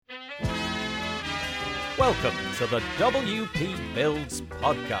Welcome to the WP Builds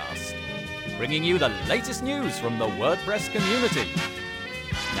podcast, bringing you the latest news from the WordPress community.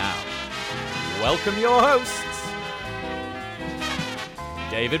 Now, welcome your hosts,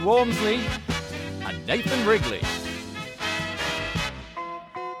 David Wormsley and Nathan Wrigley.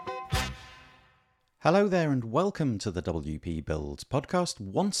 Hello there and welcome to the WP Builds podcast.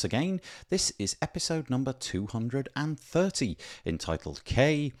 Once again, this is episode number 230, entitled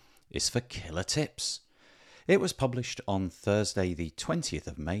K is for Killer Tips. It was published on Thursday, the 20th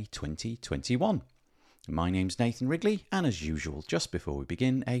of May, 2021. My name's Nathan Wrigley, and as usual, just before we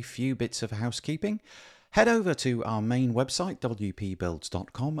begin, a few bits of housekeeping. Head over to our main website,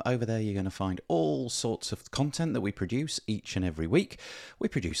 wpbuilds.com. Over there, you're going to find all sorts of content that we produce each and every week. We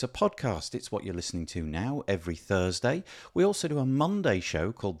produce a podcast. It's what you're listening to now every Thursday. We also do a Monday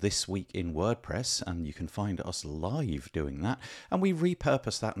show called This Week in WordPress, and you can find us live doing that. And we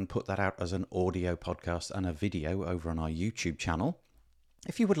repurpose that and put that out as an audio podcast and a video over on our YouTube channel.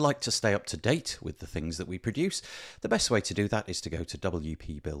 If you would like to stay up to date with the things that we produce, the best way to do that is to go to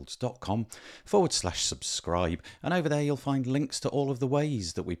wpbuilds.com/subscribe. And over there you'll find links to all of the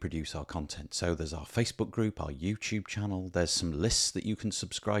ways that we produce our content. So there's our Facebook group, our YouTube channel, there's some lists that you can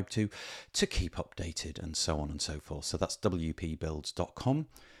subscribe to keep updated and so on and so forth. So that's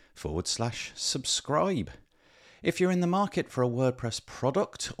wpbuilds.com/subscribe. If you're in the market for a WordPress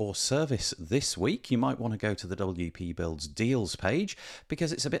product or service this week, you might want to go to the WP Builds deals page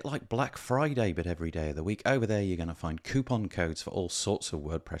because it's a bit like Black Friday, but every day of the week. Over there, you're going to find coupon codes for all sorts of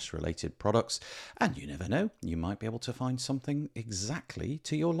WordPress related products. And you never know, you might be able to find something exactly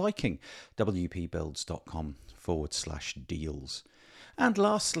to your liking. wpbuilds.com/deals. And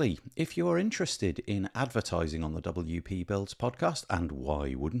lastly, if you are interested in advertising on the WP Builds podcast, and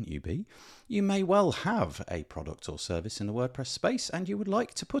why wouldn't you be, you may well have a product or service in the WordPress space and you would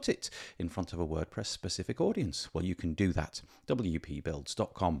like to put it in front of a WordPress specific audience. Well, you can do that.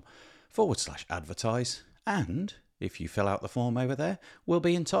 wpbuilds.com/advertise. And if you fill out the form over there, we'll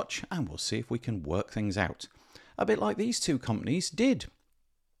be in touch and we'll see if we can work things out. A bit like these two companies did.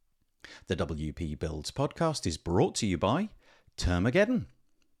 The WP Builds podcast is brought to you by Termageddon.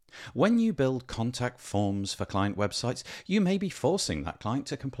 When you build contact forms for client websites, you may be forcing that client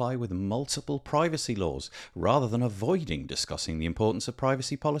to comply with multiple privacy laws. Rather than avoiding discussing the importance of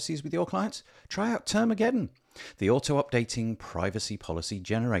privacy policies with your clients, try out Termageddon, the auto-updating privacy policy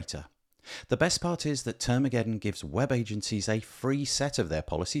generator. The best part is that Termageddon gives web agencies a free set of their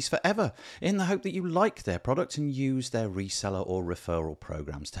policies forever, in the hope that you like their product and use their reseller or referral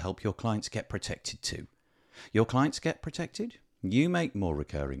programs to help your clients get protected too. Your clients get protected, you make more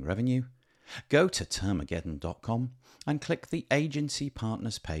recurring revenue. Go to termageddon.com and click the Agency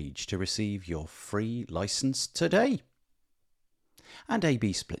Partners page to receive your free license today. And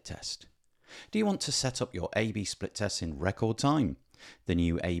A/B Split Test. Do you want to set up your A/B Split Test in record time? The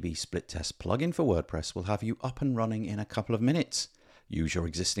new A/B Split Test plugin for WordPress will have you up and running in a couple of minutes. Use your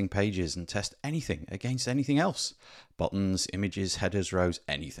existing pages and test anything against anything else. Buttons, images, headers, rows,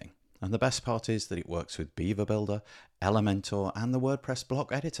 anything. And the best part is that it works with Beaver Builder, Elementor, and the WordPress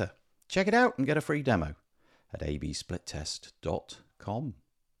block editor. Check it out and get a free demo at absplittest.com.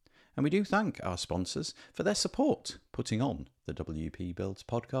 And we do thank our sponsors for their support putting on the WP Builds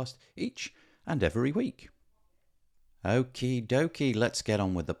podcast each and every week. Okie dokie, let's get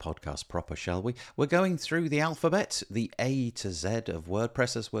on with the podcast proper, shall we? We're going through the alphabet, the A to Z of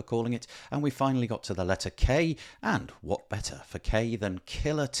WordPress as we're calling it, and we finally got to the letter K, and what better for K than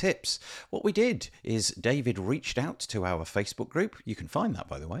killer tips? What we did is David reached out to our Facebook group. You can find that,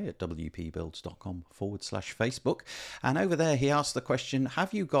 by the way, at wpbuilds.com/Facebook, and over there he asked the question,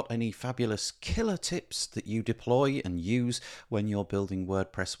 have you got any fabulous killer tips that you deploy and use when you're building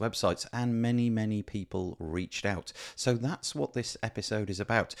WordPress websites? And many people reached out. So that's what this episode is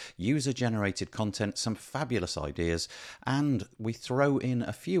about. User-generated content, some fabulous ideas, and we throw in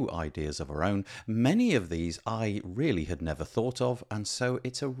a few ideas of our own. Many of these I really had never thought of, and so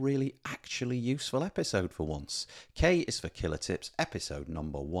it's a really actually useful episode for once. K is for Killer Tips, episode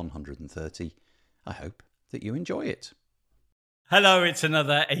number 130. I hope that you enjoy it. Hello, it's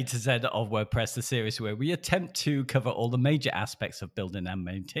another A to Z of WordPress, the series where we attempt to cover all the major aspects of building and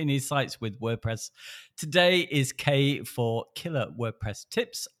maintaining sites with WordPress. Today is K for Killer WordPress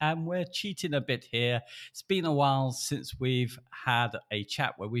Tips, and we're cheating a bit here. It's been a while since we've had a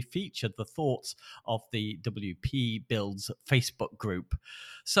chat where we featured the thoughts of the WP Builds Facebook group.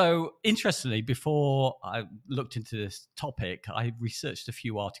 So, interestingly, before I looked into this topic, I researched a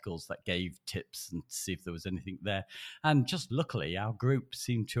few articles that gave tips and to see if there was anything there. And just luckily, our group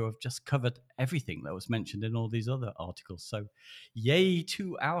seemed to have just covered everything that was mentioned in all these other articles. So, yay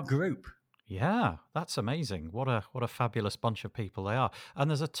to our group. Yeah, that's amazing. What a fabulous bunch of people they are. And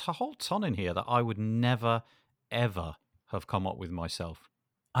there's a whole ton in here that I would never, ever have come up with myself.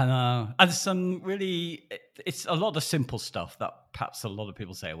 I know. And some really, it's a lot of simple stuff that perhaps a lot of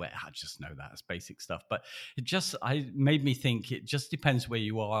people say, well, I just know that. It's basic stuff. But I made me think it just depends where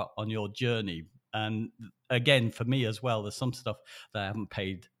you are on your journey. And again, for me as well, there's some stuff that I haven't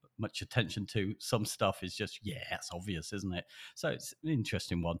paid much attention to. Some stuff is just, yeah, it's obvious, isn't it? So it's an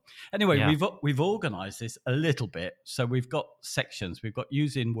interesting one. Anyway, Yeah. we've organized this a little bit. So we've got sections. We've got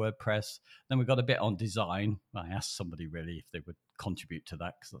using WordPress. Then we've got a bit on design. I asked somebody really if they would contribute to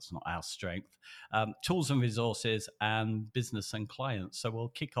that because that's not our strength. Tools and resources, and business and clients. So we'll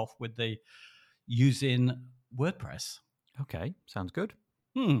kick off with the using WordPress. Okay, sounds good.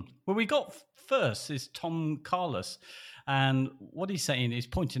 Well, we got first is Tom Carlos. And what he's saying is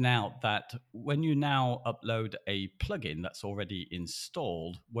pointing out that when you now upload a plugin that's already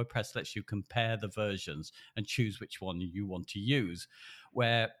installed, WordPress lets you compare the versions and choose which one you want to use.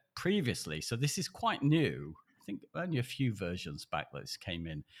 Where previously, so this is quite new, I think only a few versions back that this came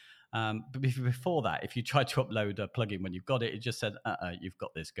in. But before that, if you tried to upload a plugin when you've got it, it just said, you've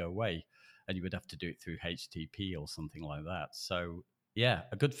got this, go away. And you would have to do it through HTTP or something like that. So yeah,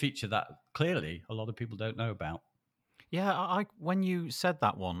 a good feature that clearly a lot of people don't know about. Yeah, I when you said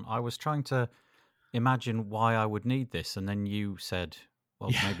that one, I was trying to imagine why I would need this, and then you said,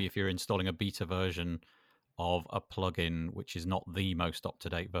 well, maybe if you're installing a beta version of a plugin which is not the most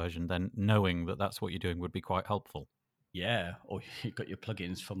up-to-date version, then knowing that that's what you're doing would be quite helpful. Yeah, or you got your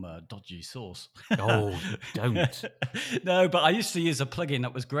plugins from a dodgy source. Oh, don't. No, but I used to use a plugin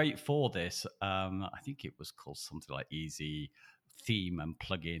that was great for this. I think it was called something like Easy Theme and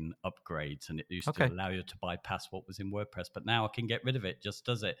Plugin Upgrades, and it used to allow you to bypass what was in WordPress. But now I can get rid of it; just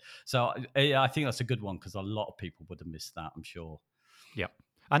does it. So I think that's a good one because a lot of people would have missed that, I'm sure. Yep.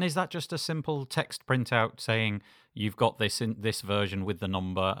 And is that just a simple text printout saying you've got this in this version with the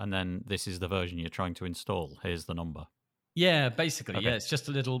number, and then this is the version you're trying to install? Here's the number. Yeah, basically, yeah. It's just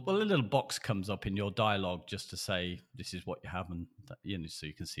a little box comes up in your dialogue just to say this is what you have, and so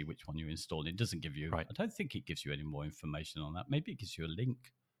you can see which one you installed. It doesn't give you. Right. I don't think it gives you any more information on that. Maybe it gives you a link.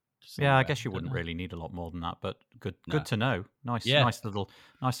 Yeah, I guess you wouldn't really need a lot more than that, but good to know. Nice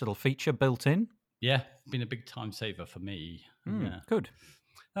little feature built in. Yeah, been a big time saver for me. Good.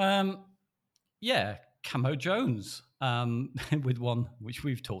 Yeah, Camo Jones with one which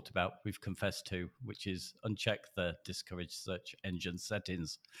we've talked about, we've confessed to, which is uncheck the discourage search engine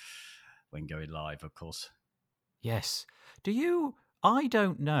settings when going live, of course. Yes. I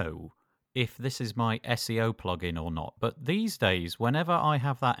don't know if this is my SEO plugin or not, but these days, whenever I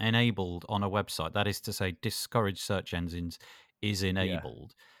have that enabled on a website, that is to say, discourage search engines is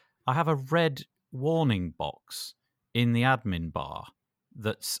enabled, I have a red warning box in the admin bar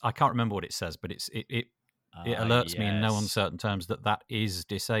that's, I can't remember what it says, but it alerts me in no uncertain terms that is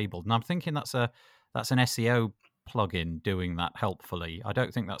disabled. And I'm thinking that's an SEO plugin doing that helpfully. I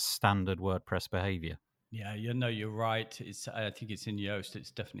don't think that's standard WordPress behavior. Yeah, you're right. I think it's in Yoast.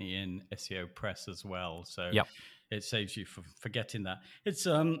 It's definitely in SEO Press as well. So it saves you from forgetting that. It's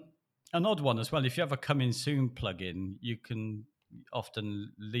an odd one as well. If you have a coming soon plugin, you can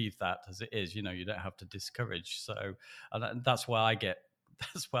often leave that as it is. You don't have to discourage. So that's why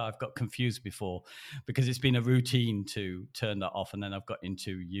I've got confused before, because it's been a routine to turn that off, and then I've got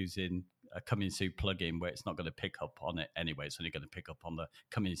into using a coming soon plugin where it's not going to pick up on it anyway. It's only going to pick up on the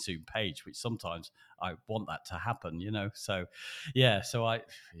coming soon page, which sometimes I want that to happen, So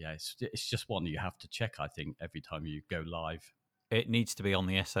it's just one you have to check, I think, every time you go live. It needs to be on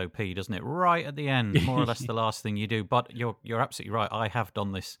the SOP, doesn't it? Right at the end, more or less the last thing you do. But you're absolutely right. I have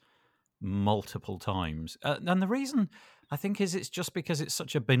done this multiple times, and the reason I think is it's just because it's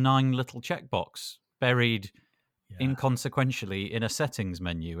such a benign little checkbox buried inconsequentially in a settings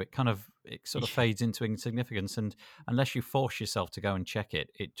menu. It sort of fades into insignificance, and unless you force yourself to go and check it,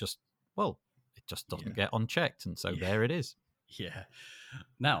 it just doesn't get unchecked, and so there it is. Yeah.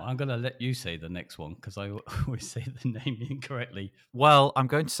 Now I'm going to let you say the next one because I always say the name incorrectly. Well, I'm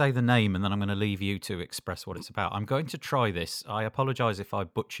going to say the name and then I'm going to leave you to express what it's about. I'm going to try this. I apologize if I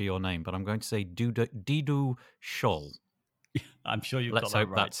butcher your name, but I'm going to say Didu Scholl. I'm sure you've Let's got that hope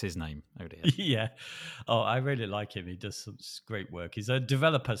right. That's his name. Oh dear. Yeah. Oh, I really like him. He does some great work. He's a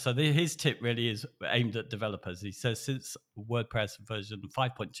developer. So his tip really is aimed at developers. He says since WordPress version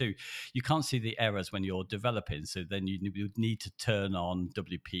 5.2, you can't see the errors when you're developing. So then you would need to turn on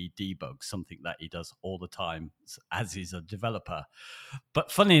WP debug, something that he does all the time as he's a developer.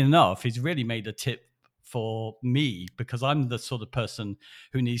 But funny enough, he's really made a tip for me because I'm the sort of person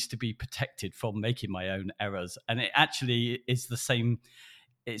who needs to be protected from making my own errors. And it actually is the same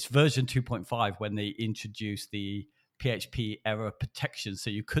it's version 2.5 when they introduced the PHP error protection, so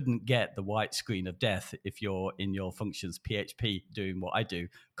you couldn't get the white screen of death if you're in your functions PHP doing what I do,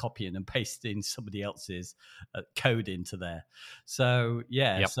 copying and pasting somebody else's code into there. So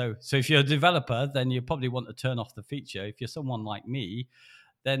yeah, so if you're a developer, then you probably want to turn off the feature. If you're someone like me,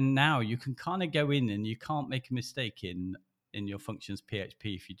 then now you can kind of go in and you can't make a mistake in your functions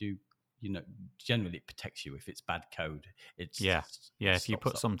PHP. If you do, generally it protects you if it's bad code. If you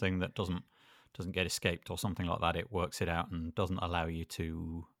put something that doesn't get escaped or something like that, it works it out and doesn't allow you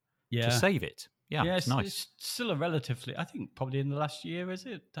to save it. It's nice. It's still a relatively, I think probably in the last year, is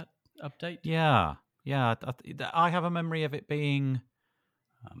it, that update? I have a memory of it being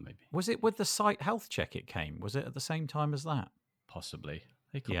maybe. Was it with the site health check it came? Was it at the same time as that? Possibly.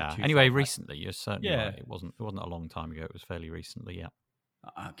 Anyway, recently, you're certainly right. It wasn't a long time ago. It was fairly recently,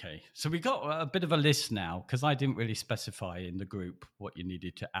 Okay, so we got a bit of a list now because I didn't really specify in the group what you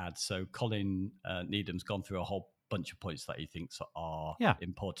needed to add. So Colin Needham's gone through a whole bunch of points that he thinks are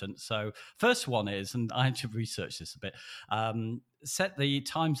important. So first one is, and I had to research this a bit, set the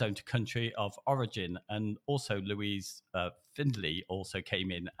time zone to country of origin. And also Louise Findlay also came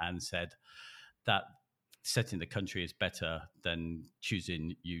in and said that setting the country is better than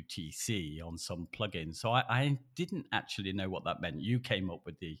choosing UTC on some plugins. So I didn't actually know what that meant. You came up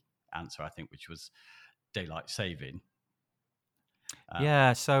with the answer, I think, which was daylight saving.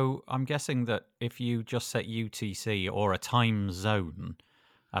 So I'm guessing that if you just set UTC or a time zone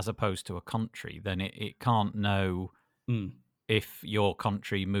as opposed to a country, then it can't know if your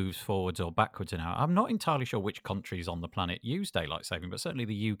country moves forwards or backwards an hour. I'm not entirely sure which countries on the planet use daylight saving, but certainly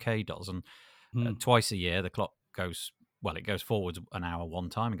the UK does. And twice a year, the clock goes forwards an hour one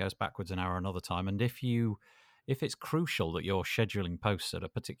time and goes backwards an hour another time. And if it's crucial that you're scheduling posts at a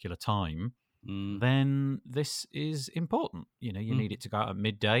particular time, then this is important. You need it to go out at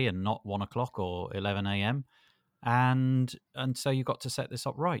midday and not 1 o'clock or 11 a.m. And so you've got to set this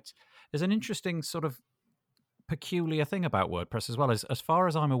up right. There's an interesting sort of peculiar thing about WordPress as well. As far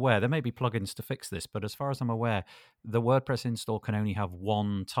as I'm aware, there may be plugins to fix this, but as far as I'm aware, the WordPress install can only have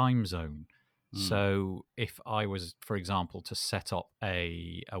one time zone. So if I was, for example, to set up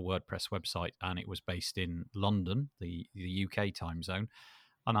a WordPress website and it was based in London, the UK time zone,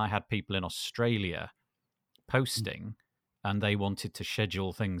 and I had people in Australia posting and they wanted to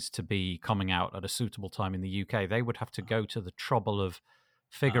schedule things to be coming out at a suitable time in the UK, they would have to go to the trouble of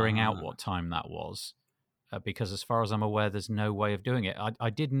figuring out what time that was. Because as far as I'm aware, there's no way of doing it. I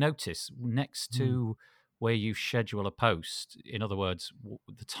did notice next to where you schedule a post, in other words,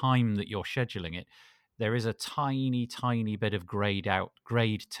 the time that you're scheduling it, there is a tiny, tiny bit of grayed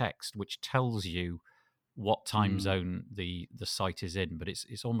text which tells you what time zone the site is in. But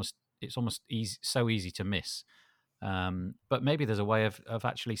it's almost easy, so easy to miss. But maybe there's a way of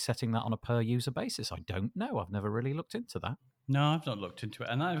actually setting that on a per user basis. I don't know. I've never really looked into that. No, I've not looked into it.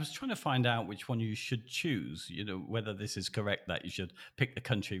 And I was trying to find out which one you should choose, whether this is correct that you should pick the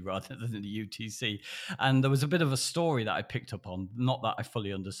country rather than the UTC. And there was a bit of a story that I picked up on, not that I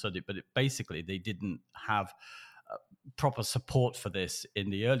fully understood it, but basically they didn't have proper support for this in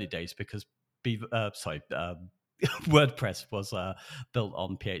the early days because WordPress was built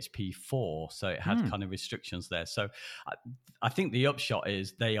on PHP 4, so it had kind of restrictions there. So I think the upshot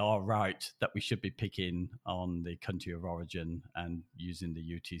is they are right that we should be picking on the country of origin and using the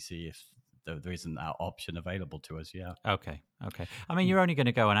UTC if there isn't that option available to us. Yeah. Okay. I mean, you're only going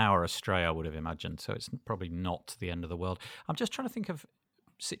to go an hour astray, I would have imagined, so it's probably not the end of the world. I'm just trying to think of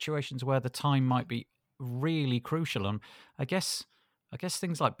situations where the time might be really crucial. And I guess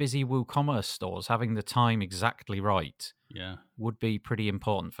things like busy WooCommerce stores having the time exactly right would be pretty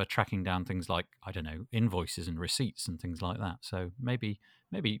important for tracking down things like, I don't know, invoices and receipts and things like that. So maybe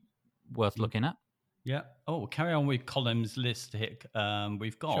worth looking at. Yeah. Oh, we'll carry on with Colin's list here.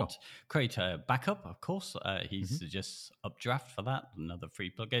 We've got create a backup, of course. He suggests Updraft for that, another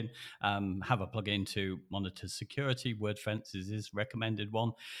free plugin. Have a plugin to monitor security. WordFence is his recommended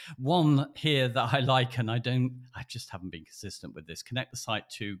one. One here that I like, and I just haven't been consistent with this. Connect the site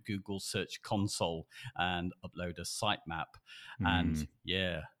to Google Search Console and upload a sitemap. And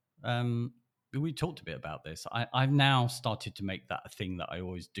we talked a bit about this. I've now started to make that a thing that I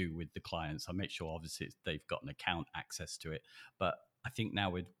always do with the clients. I make sure, obviously, they've got an account access to it. But I think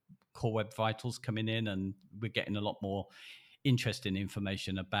now with Core Web Vitals coming in, and we're getting a lot more interesting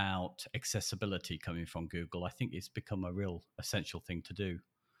information about accessibility coming from Google, I think it's become a real essential thing to do.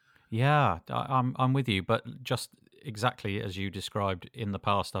 Yeah, I'm with you. But just exactly as you described in the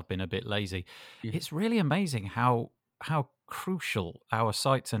past, I've been a bit lazy. Yeah. It's really amazing how crucial our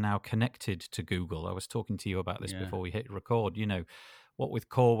sites are now connected to Google. I was talking to you about this before we hit record. what with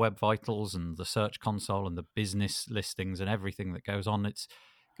Core Web Vitals and the Search Console and the business listings and everything that goes on,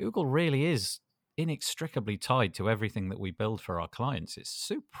 Google really is inextricably tied to everything that we build for our clients. It's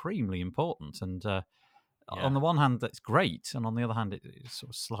supremely important, and on the one hand, that's great, and on the other hand, it's sort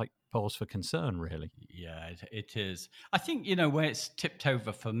of slight pause for concern, really. Yeah, it is. I think, where it's tipped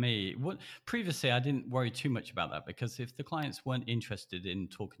over for me, previously I didn't worry too much about that, because if the clients weren't interested in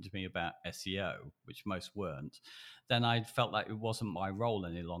talking to me about SEO, which most weren't, then I felt like it wasn't my role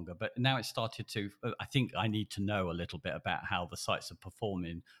any longer. But now it started to, I think I need to know a little bit about how the sites are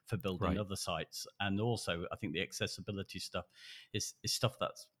performing for building other sites. And also, I think the accessibility stuff is stuff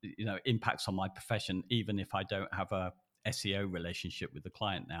that's, impacts on my profession, even if I don't have a SEO relationship with the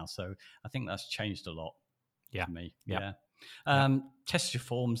client now. So I think that's changed a lot for me. Yeah. Test your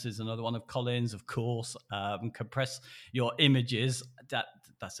forms is another one of Collins, of course. Compress your images.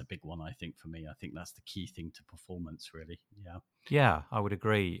 That's a big one, I think, for me. I think that's the key thing to performance, really. Yeah, I would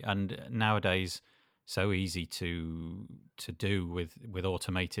agree. And nowadays, so easy to do with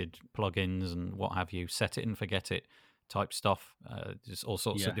automated plugins and what have you. Set it and forget it type stuff. There's all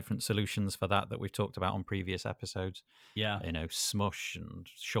sorts of different solutions for that we've talked about on previous episodes. Yeah. Smush and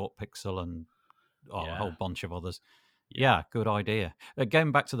Short Pixel and a whole bunch of others. Yeah, good idea.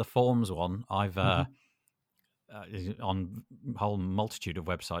 Going back to the forms one, I've on a whole multitude of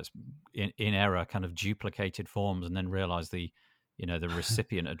websites in error kind of duplicated forms and then realized the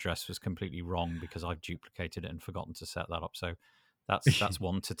recipient address was completely wrong because I've duplicated it and forgotten to set that up. So that's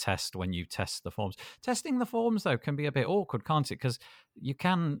one to test when you test the forms. Testing the forms, though, can be a bit awkward, can't it? Because you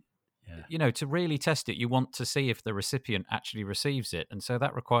can, to really test it, you want to see if the recipient actually receives it. And so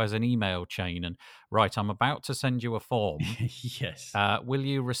that requires an email chain. And, right, I'm about to send you a form. Yes. Will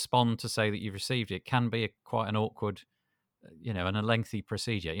you respond to say that you've received it? Can be quite an awkward, and a lengthy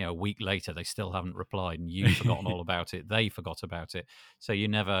procedure. A week later, they still haven't replied and you've forgotten all about it. They forgot about it. So you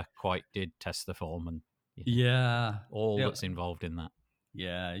never quite did test the form and that's involved in that.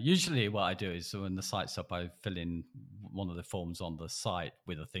 Yeah, usually what I do is when the site's up, I fill in one of the forms on the site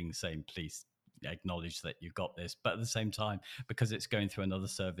with a thing saying, please acknowledge that you got this. But at the same time, because it's going through another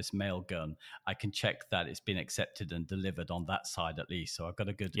service, Mailgun, I can check that it's been accepted and delivered on that side at least. So I've got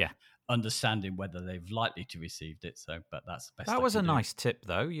a good understanding whether they've likely to received it. So, but that's the best. That was a nice tip,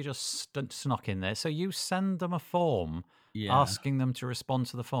 though. You just snuck in there. So you send them a form asking them to respond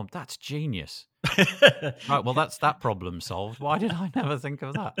to the form. That's genius. Right, well, that's that problem solved. Why did I never think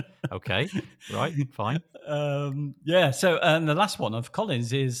of that? Okay, right, fine. So the last one of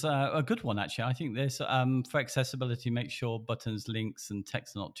Collins is a good one, actually. I think this, for accessibility, make sure buttons, links, and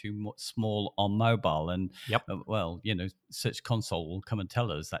text are not too small on mobile. And, Search Console will come and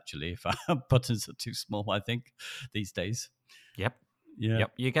tell us, actually, if our buttons are too small, I think, these days. Yep.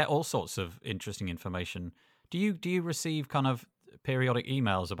 You get all sorts of interesting information. Do you receive kind of periodic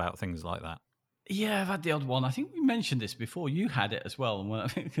emails about things like that? Yeah, I've had the odd one. I think we mentioned this before. You had it as well, and when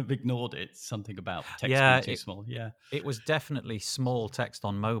I've ignored it. Something about text being too small. Yeah, it was definitely small text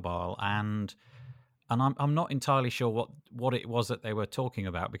on mobile, and I'm not entirely sure what it was that they were talking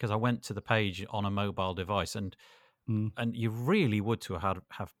about, because I went to the page on a mobile device, and you really would to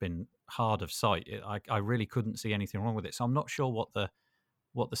have been hard of sight. I really couldn't see anything wrong with it, so I'm not sure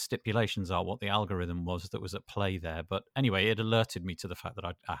what the stipulations are, what the algorithm was that was at play there. But anyway, it alerted me to the fact that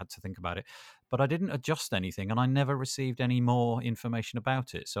I had to think about it. But I didn't adjust anything, and I never received any more information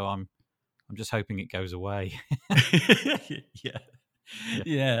about it. So I'm just hoping it goes away.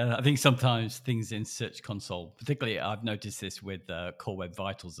 Yeah, I think sometimes things in Search Console, particularly I've noticed this with Core Web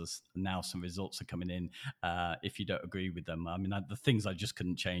Vitals, as now some results are coming in if you don't agree with them. I mean, the things I just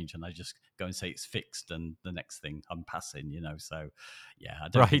couldn't change, and I just go and say it's fixed, and the next thing I'm passing, So, yeah, I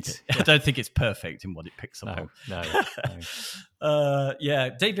don't think it's perfect in what it picks up on. No.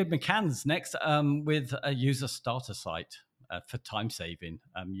 David McCann's next with a user starter site for time saving.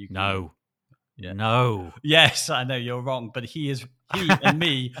 No. Yes, I know you're wrong, but he and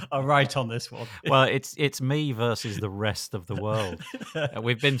me are right on this one. Well, it's me versus the rest of the world.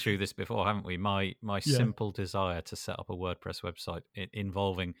 We've been through this before, haven't we? My simple desire to set up a WordPress website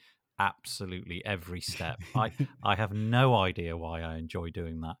involving absolutely every step. I have no idea why I enjoy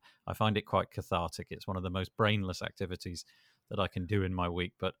doing that. I find it quite cathartic. It's one of the most brainless activities that I can do in my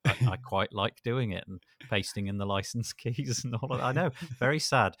week, but I quite like doing it and pasting in the license keys and all of that. I know, very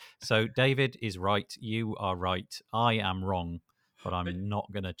sad. So David is right. You are right. I am wrong, but I'm not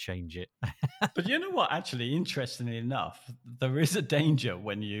going to change it. But you know what? Actually, interestingly enough, there is a danger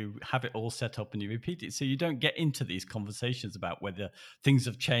when you have it all set up and you repeat it. So you don't get into these conversations about whether things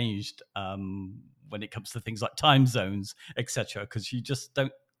have changed when it comes to things like time zones, etc., because you just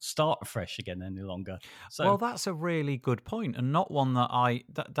don't start fresh again any longer. So, well, that's a really good point, and not one that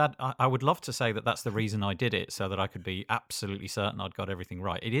I would love to say that that's the reason I did it, so that I could be absolutely certain I'd got everything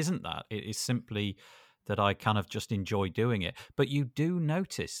right. It isn't that. It is simply that I kind of just enjoy doing it. But you do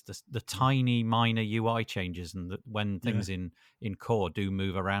notice the tiny minor UI changes, and when things in core do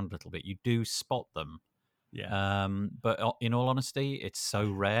move around a little bit, you do spot them. Yeah. But in all honesty, it's so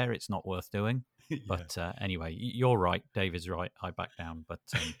rare, it's not worth doing. But anyway, you're right. David's right. I back down, but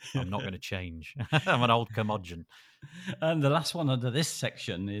I'm not going to change. I'm an old curmudgeon. And the last one under this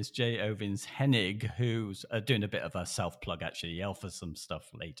section is Jay Ovins Hennig, who's doing a bit of a self-plug, actually. He offers some stuff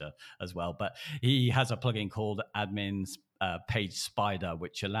later as well. But he has a plugin called Admin's Page Spider,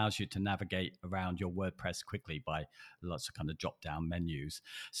 which allows you to navigate around your WordPress quickly by lots of kind of drop-down menus.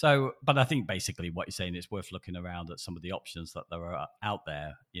 So, but I think basically what you're saying is worth looking around at some of the options that there are out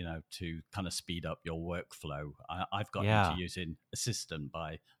there, to kind of speed up your workflow. I've got into using Assistant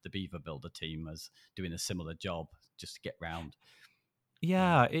by the Beaver Builder team as doing a similar job, just to get round.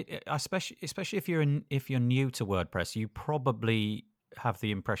 Yeah, especially if you're new to WordPress, you probably have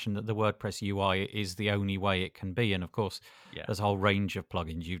the impression that the WordPress UI is the only way it can be. And of course, there's a whole range of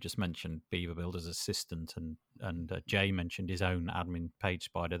plugins. You just mentioned Beaver Builder's Assistant, and Jay mentioned his own Admin Page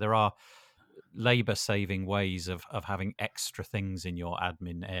Spider. There are labor-saving ways of having extra things in your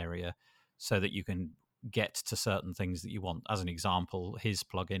admin area so that you can get to certain things that you want. As an example, his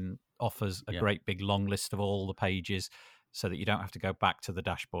plugin offers a great big long list of all the pages so that you don't have to go back to the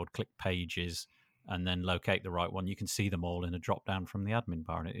dashboard, click pages, and then locate the right one. You can see them all in a drop down from the admin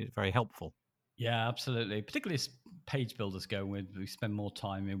bar, and it's very helpful. Yeah, absolutely. Particularly as page builders go, we spend more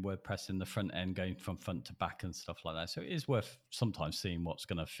time in WordPress in the front end, going from front to back and stuff like that. So it is worth sometimes seeing what's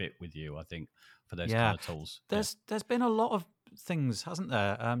going to fit with you, I think, for those kind of tools. There's been a lot of things, hasn't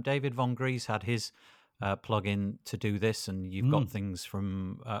there? David Von Gries had his plugin to do this, and you've got things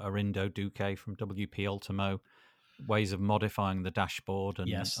from Arindo Duque from WP Ultimo, ways of modifying the dashboard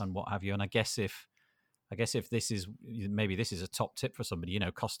and what have you. And I guess if this is a top tip for somebody,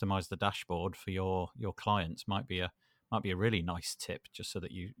 customize the dashboard for your clients might be a really nice tip, just so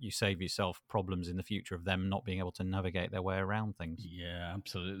that you save yourself problems in the future of them not being able to navigate their way around things. Yeah,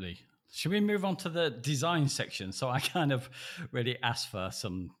 absolutely. Should we move on to the design section? So I kind of really asked for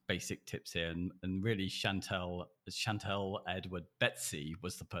some basic tips here, and really Chantel Edward Betsy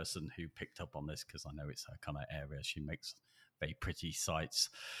was the person who picked up on this, because I know it's her kind of area. She makes very pretty sites.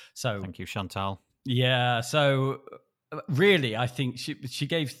 So thank you, Chantal. Yeah, so really, I think she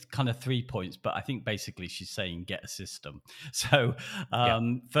gave kind of 3 points, but I think basically she's saying get a system. So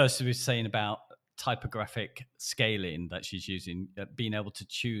first she was saying about typographic scaling that she's using, being able to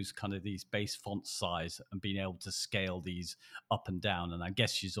choose kind of these base font size and being able to scale these up and down. And I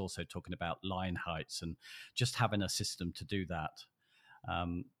guess she's also talking about line heights and just having a system to do that.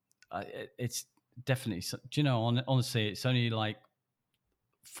 It's definitely, honestly, it's only like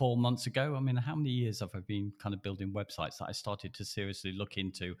 4 months ago. I mean, how many years have I been kind of building websites that I started to seriously look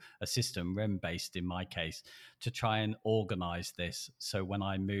into a system, REM-based in my case, to try and organize this. So when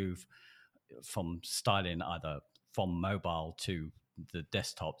I move from styling either from mobile to the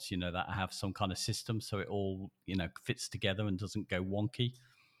desktops, that I have some kind of system so it all, fits together and doesn't go wonky.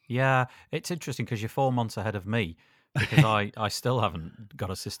 Yeah, it's interesting because you're 4 months ahead of me, because I still haven't got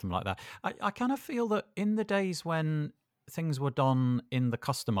a system like that. I kind of feel that in the days when things were done in the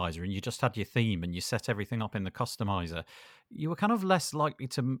customizer and you just had your theme and you set everything up in the customizer, you were kind of less likely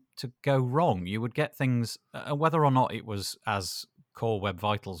to go wrong. You would get things, whether or not it was as Core Web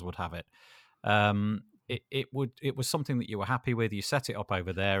Vitals would have it. It was something that you were happy with. You set it up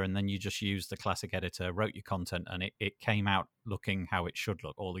over there, and then you just used the classic editor, wrote your content, and it came out looking how it should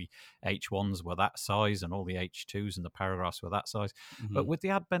look. All the H1s were that size, and all the H2s and the paragraphs were that size. Mm-hmm. But with the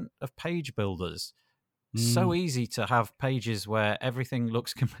advent of page builders, so easy to have pages where everything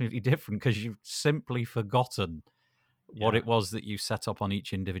looks completely different because you've simply forgotten what it was that you set up on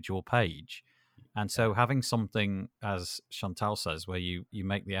each individual page. And so having something, as Chantal says, where you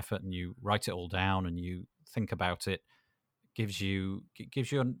make the effort and you write it all down and you think about it, gives you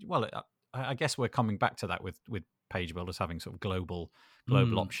I guess we're coming back to that with page builders having sort of global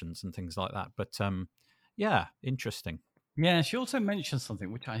options and things like that. But interesting. Yeah, she also mentioned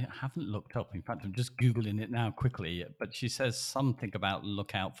something which I haven't looked up. In fact, I'm just Googling it now quickly. But she says something about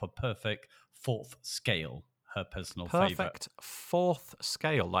look out for perfect fourth scale, her personal favorite. Perfect fourth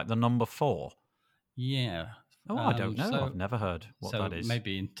scale, like the number 4. Yeah. Oh, I don't know. I've never heard what that is.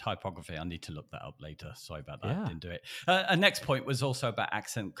 Maybe in typography. I need to look that up later. Sorry about that. I didn't do it. A next point was also about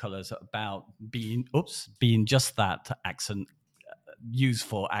accent colors, about being just that, accent used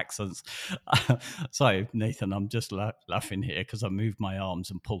for accents. Sorry, Nathan, I'm just laughing here because I moved my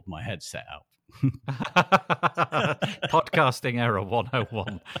arms and pulled my headset out. Podcasting error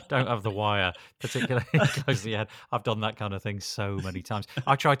 101. Don't have the wire particularly close to the head. I've done that kind of thing so many times.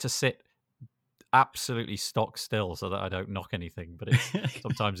 I try to sit absolutely stock still so that I don't knock anything, but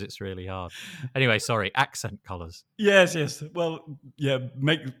sometimes it's really hard. Anyway, sorry, accent colours. Yes. Well, yeah,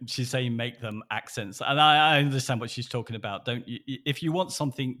 she's saying make them accents. And I understand what she's talking about. Don't you, if you want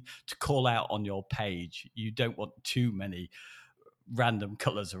something to call out on your page, you don't want too many random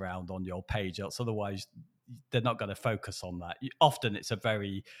colours around on your page, else otherwise they're not going to focus on that. Often it's a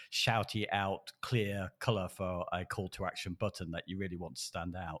very shouty out, clear colour for a call to action button that you really want to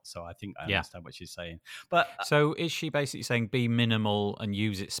stand out. So I think I understand what she's saying. But so is she basically saying be minimal and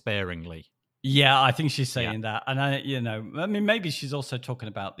use it sparingly? Yeah, I think she's saying that. And maybe she's also talking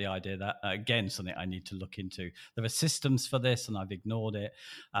about the idea that, again, something I need to look into. There are systems for this and I've ignored it,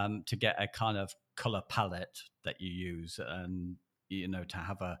 to get a kind of colour palette that you use and, to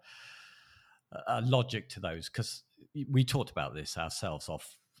have a logic to those, because we talked about this ourselves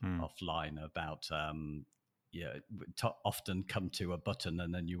offline about often come to a button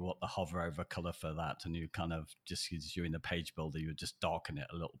and then you want the hover over color for that, and you kind of just, as you're in the page builder, you just darken it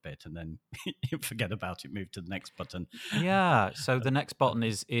a little bit and then you forget about it, move to the next button. So the next button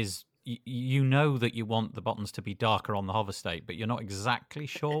is you know that you want the buttons to be darker on the hover state, but you're not exactly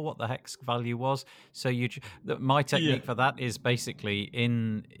sure what the hex value was. So my technique for that is basically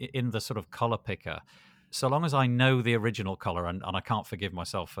in the sort of color picker. So long as I know the original color, and I can't forgive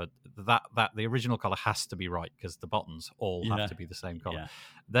myself for that the original color has to be right because the buttons all have to be the same color.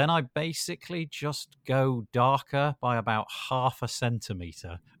 Then I basically just go darker by about 0.5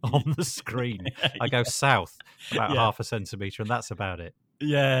 centimeter on the screen. I go south about 0.5 centimeter, and that's about it.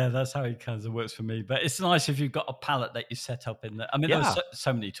 Yeah, that's how it kind of works for me. But it's nice if you've got a palette that you set up in there. I mean, there's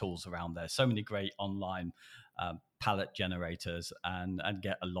so many tools around there, so many great online palette generators, and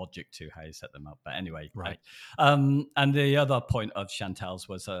get a logic to how you set them up. But anyway, right. And the other point of Chantal's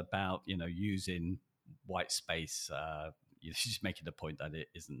was about, using white space. She's making the point that it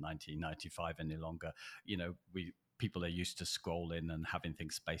isn't 1995 any longer. People are used to scrolling and having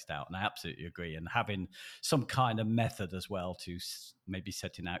things spaced out. And I absolutely agree. And having some kind of method as well to maybe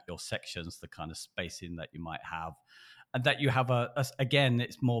setting out your sections, the kind of spacing that you might have. And that you have again,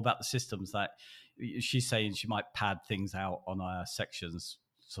 it's more about the systems that she's saying she might pad things out on our sections,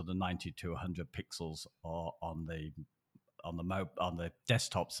 sort of 90 to 100 pixels or on the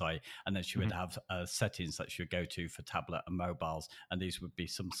desktop side, and then she would have settings that she would go to for tablet and mobiles, and these would be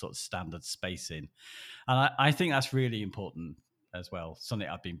some sort of standard spacing. And I think that's really important as well, something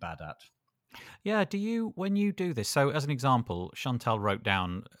I've been bad at. Yeah, when you do this, so as an example, Chantal wrote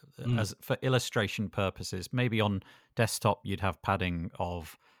down as for illustration purposes, maybe on desktop you'd have padding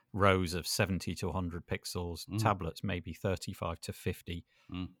of rows of 70 to 100 pixels, tablets maybe 35 to 50,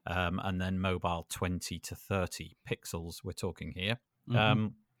 and then mobile 20 to 30 pixels, we're talking here.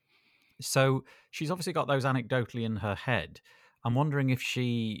 So she's obviously got those anecdotally in her head. I'm wondering if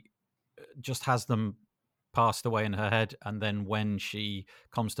she just has them passed away in her head, and then when she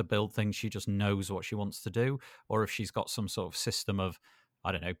comes to build things, she just knows what she wants to do, or if she's got some sort of system of,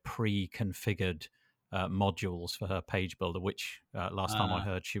 I don't know, pre-configured modules for her page builder, which last time I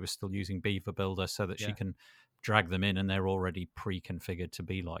heard she was still using Beaver Builder, so that she can drag them in and they're already pre-configured to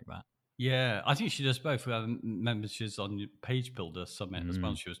be like that. Yeah, I think she does both. Remember, she's on Page Builder Summit as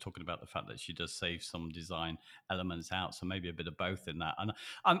well. She was talking about the fact that she does save some design elements out, so maybe a bit of both in that. And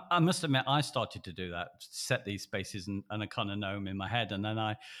I must admit, I started to do that, set these spaces, and I kind of know them in my head. And then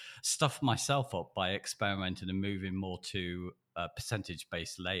I stuffed myself up by experimenting and moving more to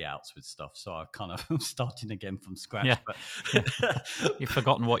percentage-based layouts with stuff. So I've kind of starting again from scratch. Yeah. But You've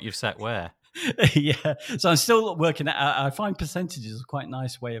forgotten what you've set where. Yeah, so I'm still working out. I find percentages are quite a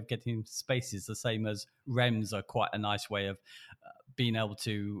nice way of getting spaces, the same as rems are quite a nice way of being able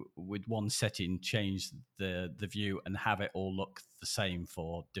to, with one setting, change the view and have it all look the same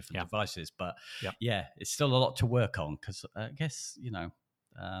for different devices. But it's still a lot to work on, because I guess,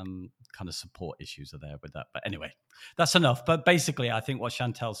 kind of support issues are there with that. But anyway, that's enough. But basically, I think what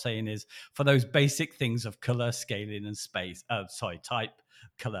Chantal's saying is, for those basic things of color, scaling, and space, type,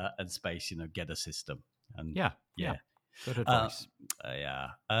 color, and space, get a system. And good advice.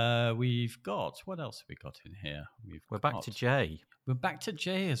 We've got, what else have we got in here? We're back to Jay. We're back to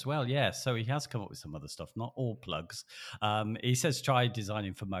Jay as well. Yeah, so he has come up with some other stuff, not all plugs. He says try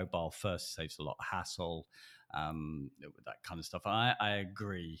designing for mobile first, saves a lot of hassle, that kind of stuff. I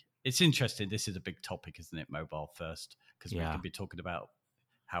agree. It's interesting. This is a big topic, isn't it? Mobile first, because we could be talking about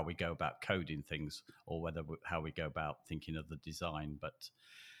how we go about coding things, or how we go about thinking of the design. But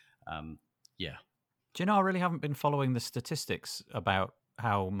yeah. Do you know, I really haven't been following the statistics about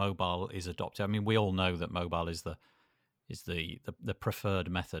how mobile is adopted. I mean, we all know that mobile is the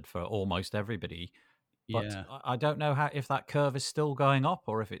preferred method for almost everybody. But Yeah. I don't know if that curve is still going up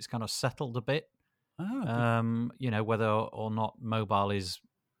or if it's kind of settled a bit. Whether or not mobile is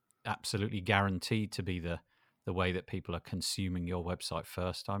absolutely guaranteed to be the way that people are consuming your website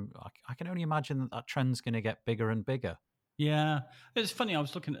first. I can only imagine that trend's going to get bigger and bigger. Yeah, it's funny. I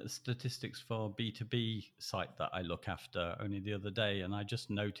was looking at the statistics for B2B site that I look after only the other day, and I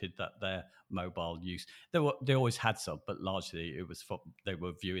just noted that their mobile use, they always had some, but largely it was they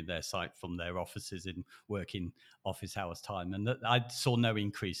were viewing their site from their offices in working office hours time, and I saw no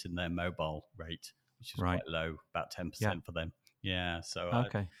increase in their mobile rate, which was quite low, about 10% for them. Yeah, so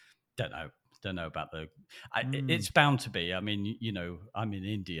okay. I don't know about it's bound to be. I mean, I'm in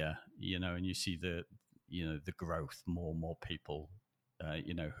India, and you see the growth. More and more people,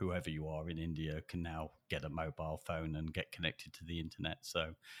 whoever you are in India, can now get a mobile phone and get connected to the internet.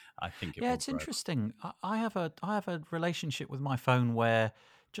 So I think it's grow. Interesting. I have a relationship with my phone where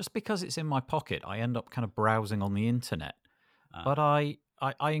just because it's in my pocket, I end up kind of browsing on the internet. But I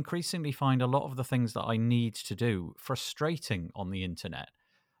increasingly find a lot of the things that I need to do frustrating on the internet.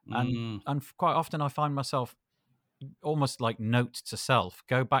 And quite often I find myself almost like note to self,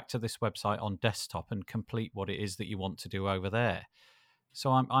 go back to this website on desktop and complete what it is that you want to do over there. So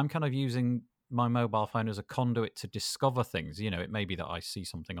I'm kind of using my mobile phone as a conduit to discover things. It may be that I see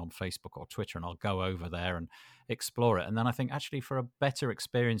something on Facebook or Twitter and I'll go over there and explore it. And then I think actually for a better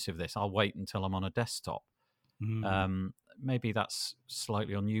experience of this, I'll wait until I'm on a desktop. Maybe that's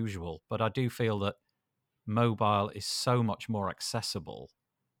slightly unusual, but I do feel that mobile is so much more accessible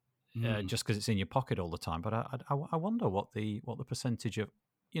just because it's in your pocket all the time. But I wonder what the percentage of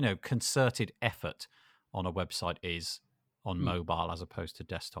concerted effort on a website is on mobile as opposed to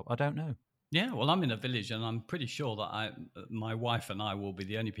desktop. I don't know. Yeah, well, I'm in a village, and I'm pretty sure that my wife and I will be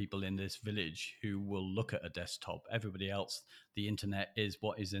the only people in this village who will look at a desktop. Everybody else, the internet is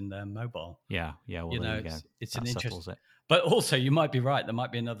what is in their mobile. Yeah. Well, there you go. It's that an interest. It. But also, you might be right. There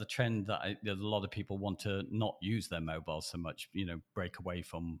might be another trend that a lot of people want to not use their mobile so much. Break away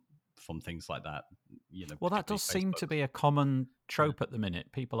from things like that. Well, that does seem to be a common trope at the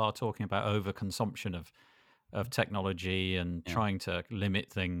minute. People are talking about overconsumption of technology and trying to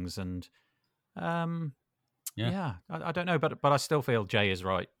limit things. And I don't know, but I still feel Jay is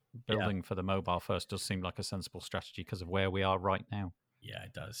right. Building for the mobile first does seem like a sensible strategy because of where we are right now. Yeah,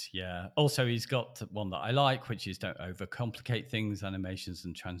 it does. Yeah. Also, he's got one that I like, which is don't overcomplicate things. Animations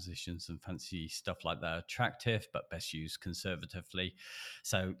and transitions and fancy stuff like that are attractive, but best used conservatively.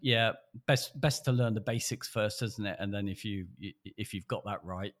 So yeah, best to learn the basics first, isn't it? And then if you've got that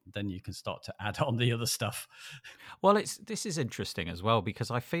right, then you can start to add on the other stuff. Well, this is interesting as well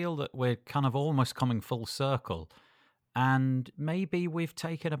because I feel that we're kind of almost coming full circle. And maybe we've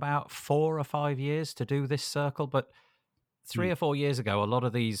taken about 4 or 5 years to do this circle, but 3 or 4 years ago, a lot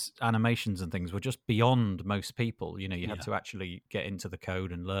of these animations and things were just beyond most people. You had to actually get into the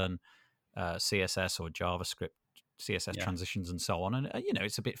code and learn CSS or JavaScript, CSS transitions and so on. And,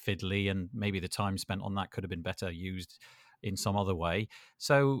 it's a bit fiddly and maybe the time spent on that could have been better used in some other way.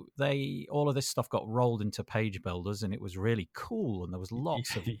 So all of this stuff got rolled into page builders and it was really cool. And there was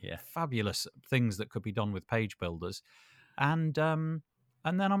lots of fabulous things that could be done with page builders.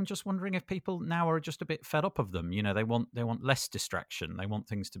 And then I'm just wondering if people now are just a bit fed up of them. They want less distraction. They want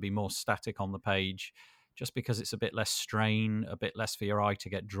things to be more static on the page just because it's a bit less strain, a bit less for your eye to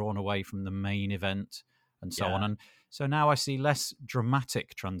get drawn away from the main event and so on. And so now I see less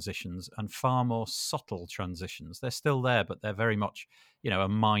dramatic transitions and far more subtle transitions. They're still there, but they're very much, a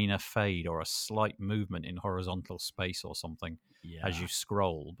minor fade or a slight movement in horizontal space or something as you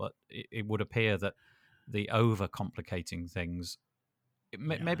scroll. But it would appear that the overcomplicating things,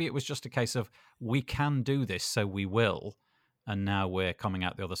 maybe it was just a case of we can do this, so we will. And now we're coming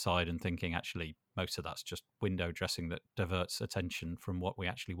out the other side and thinking, actually, most of that's just window dressing that diverts attention from what we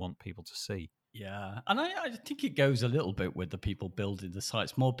actually want people to see. Yeah, and I think it goes a little bit with the people building the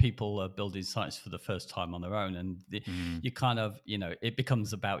sites. More people are building sites for the first time on their own, and you kind of, it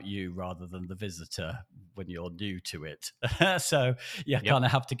becomes about you rather than the visitor when you're new to it. So you kind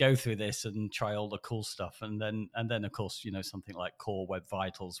of have to go through this and try all the cool stuff, and then of course, something like Core Web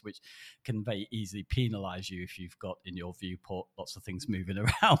Vitals, which can very easily penalize you if you've got in your viewport lots of things moving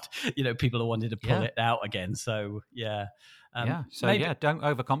around. People are wanting to pull it out again. So So don't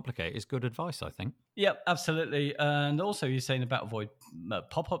overcomplicate is good advice, I think. Yeah, absolutely. And also, you're saying about avoid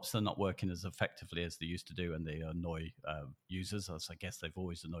pop-ups. They're not working as effectively as they used to do, and they annoy users, as I guess they've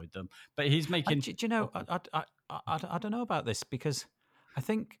always annoyed them. But he's making. Do you know? I don't know about this, because I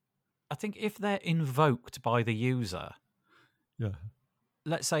think if they're invoked by the user,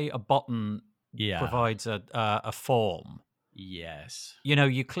 let's say a button provides a form. Yes.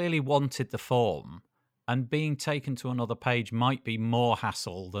 You clearly wanted the form. And being taken to another page might be more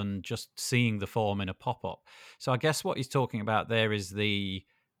hassle than just seeing the form in a pop-up. So I guess what he's talking about there is the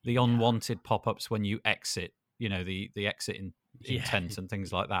unwanted pop-ups when you exit, the exit intent and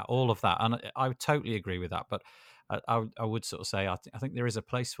things like that, all of that. And I would totally agree with that. But I would sort of say I think there is a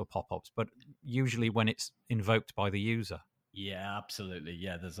place for pop-ups, but usually when it's invoked by the user. Yeah, absolutely.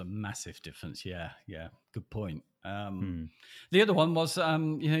 Yeah, there's a massive difference. Yeah, good point. The other one was,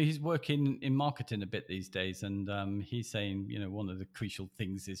 he's working in marketing a bit these days, and he's saying, one of the crucial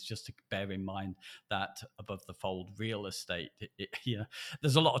things is just to bear in mind that above the fold real estate,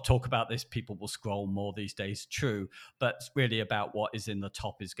 there's a lot of talk about this. People will scroll more these days, true, but it's really about what is in the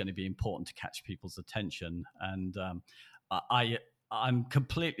top is going to be important to catch people's attention. And I'm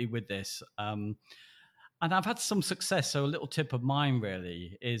completely with this. And I've had some success. So a little tip of mine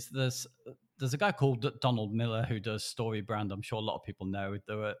really is there's a guy called Donald Miller who does StoryBrand. I'm sure a lot of people know.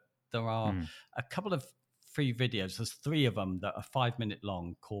 There are a couple of free videos. There's 3 of them that are 5-minute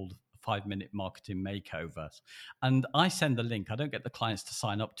long called 5-minute marketing makeovers. And I send the link. I don't get the clients to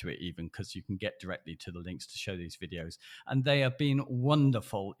sign up to it even, because you can get directly to the links to show these videos. And they have been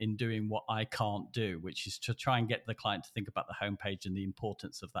wonderful in doing what I can't do, which is to try and get the client to think about the homepage and the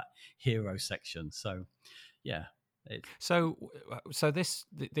importance of that hero section. So, yeah. So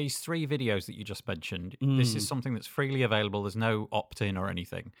these 3 videos that you just mentioned, this is something that's freely available. There's no opt-in or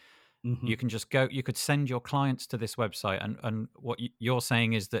anything. Mm-hmm. You can just go, you could send your clients to this website, and what you're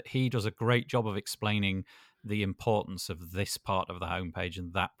saying is that he does a great job of explaining the importance of this part of the homepage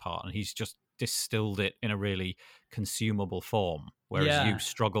and that part, and he's just distilled it in a really consumable form, whereas you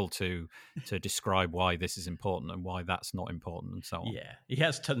struggle to describe why this is important and why that's not important and so on. Yeah, he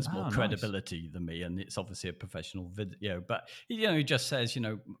has tons more credibility than me, and it's obviously a professional video, but he just says,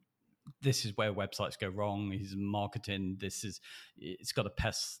 this is where websites go wrong. He's marketing. It's got to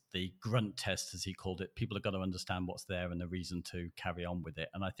pass the grunt test, as he called it. People have got to understand what's there and the reason to carry on with it.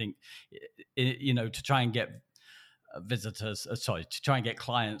 And I think, to try and get to try and get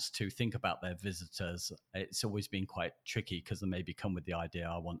clients to think about their visitors, it's always been quite tricky, because they maybe come with the idea,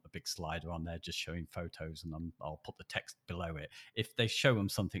 I want a big slider on there just showing photos, and I'll put the text below it. If they show them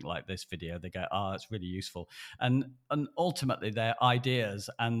something like this video, they go, it's really useful. And ultimately their ideas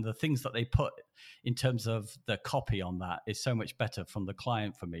and the things that they put in terms of the copy on that is so much better from the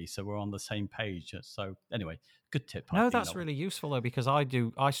client for me. So we're on the same page. So anyway, good tip. No, that's really useful though, because I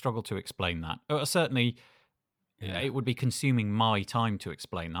struggle to explain that. Certainly, it would be consuming my time to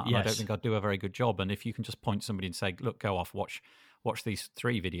explain that, and I don't think I'd do a very good job. And if you can just point somebody and say, look, go off, watch these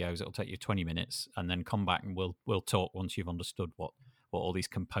 3 videos, it'll take you 20 minutes, and then come back and we'll talk once you've understood what all these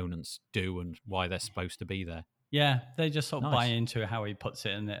components do and why they're supposed to be there. Yeah, they just sort of buy into how he puts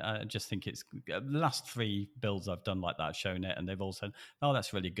it, and I just think it's the last 3 builds I've done like that, shown it, and they've all said, "Oh,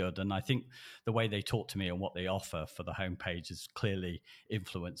 that's really good." And I think the way they talk to me and what they offer for the homepage is clearly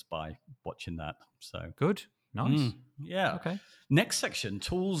influenced by watching that. So good. Nice. Yeah. Okay. Next section,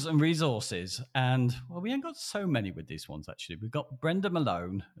 tools and resources. And we ain't got so many with these ones, actually. We've got Brenda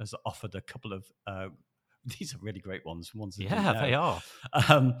Malone has offered a couple of, these are really great ones. They are.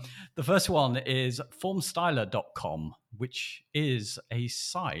 The first one is formstyler.com, which is a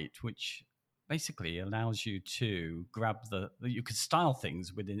site which basically allows you to you can style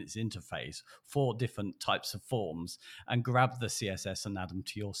things within its interface for different types of forms and grab the CSS and add them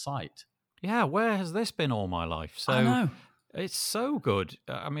to your site. Yeah, where has this been all my life? So I know. It's so good.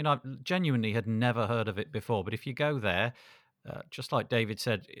 I mean, I genuinely had never heard of it before, but if you go there, just like David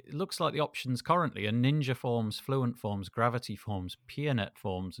said, it looks like the options currently are Ninja Forms, Fluent Forms, Gravity Forms, PeerNet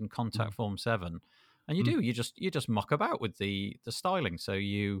Forms, and Contact Form 7. And you just muck about with the styling. So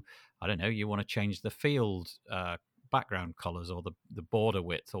you want to change the field background colors or the border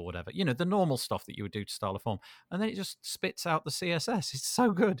width or whatever, the normal stuff that you would do to style a form, and then it just spits out the CSS. It's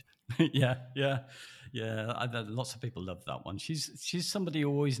so good. yeah Lots of people love that one. She's somebody who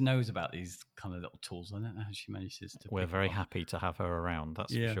always knows about these kind of little tools. I don't know how she manages to. We're very happy to have her around,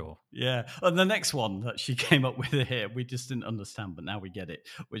 that's for sure. Yeah. And the next one that she came up with here, we just didn't understand, but now we get it,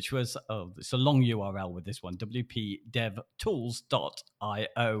 which was it's a long URL with this one,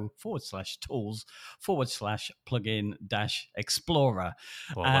 wpdevtools.io/tools/plugin plugin-explorer.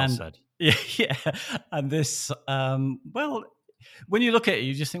 Well said. Yeah. And this, well, when you look at it,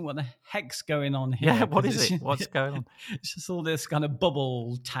 you just think, what the heck's going on here? Yeah, what is it? What's going on? It's just all this kind of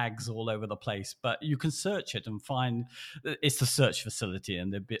bubble tags all over the place. But you can search it and find it's the search facility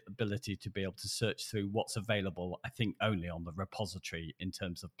and the ability to be able to search through what's available, I think, only on the repository in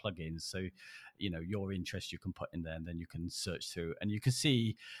terms of plugins. So, your interest you can put in there, and then you can search through, and you can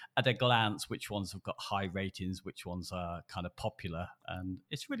see at a glance which ones have got high ratings, which ones are kind of popular, and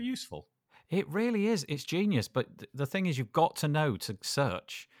it's really useful. It really is. It's genius. But the thing is, you've got to know to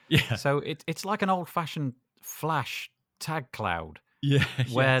search. Yeah. So it's like an old-fashioned Flash tag cloud. Yeah.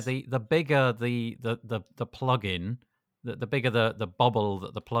 Where the bigger the plugin, the bigger the bubble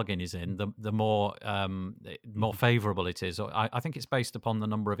that the plugin is in, the more favorable it is. I think it's based upon the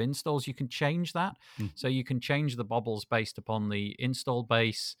number of installs. You can change that. So you can change the bubbles based upon the install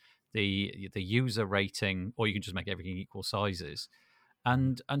base, the user rating, or you can just make everything equal sizes.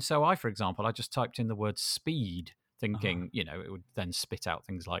 And so I, for example, I just typed in the word speed, thinking, it would then spit out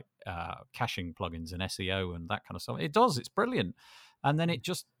things like caching plugins and SEO and that kind of stuff. It does. It's brilliant. And then it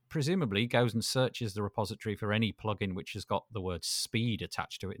just presumably goes and searches the repository for any plugin which has got the word speed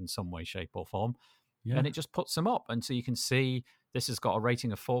attached to it in some way, shape, or form. Yeah. And it just puts them up. And so you can see this has got a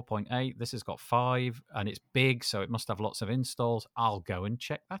rating of 4.8. This has got 5, and it's big, so it must have lots of installs. I'll go and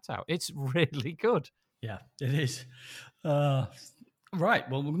check that out. It's really good. Yeah, it is. Right,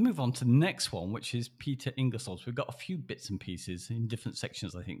 well, we'll move on to the next one, which is Peter Ingersoll. We've got a few bits and pieces in different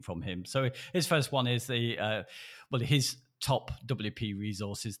sections, I think, from him. So his first one is his top WP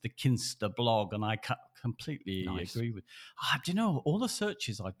resource is the Kinsta blog, and I completely agree with. Do you know, all the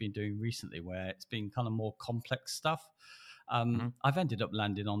searches I've been doing recently where it's been kind of more complex stuff, I've ended up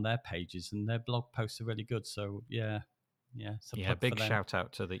landing on their pages, and their blog posts are really good. So yeah. Big shout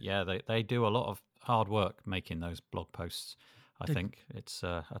out to they do a lot of hard work making those blog posts. I think it's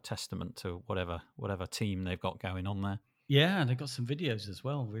a testament to whatever team they've got going on there. Yeah, and they've got some videos as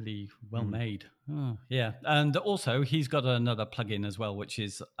well, really well made. Oh, yeah, and also he's got another plugin as well, which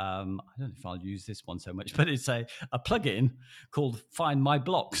is I don't know if I'll use this one so much, but it's a plugin called Find My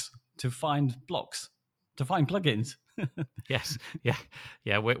Blocks to find plugins. Yes,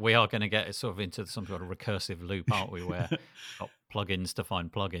 yeah. We are going to get sort of into some sort of recursive loop, aren't we? Where got plugins to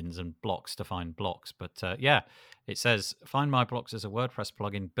find plugins and blocks to find blocks. But it says Find My Blocks is a WordPress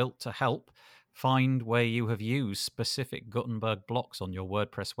plugin built to help find where you have used specific Gutenberg blocks on your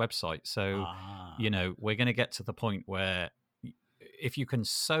WordPress website. So we're going to get to the point where if you can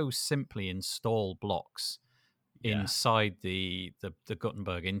so simply install blocks inside the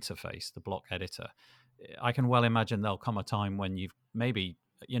Gutenberg interface, the block editor, I can well imagine there'll come a time when you've maybe,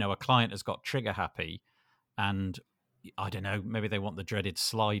 a client has got trigger happy and I don't know, maybe they want the dreaded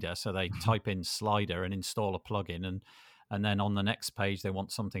slider. So they type in slider and install a plugin and then on the next page, they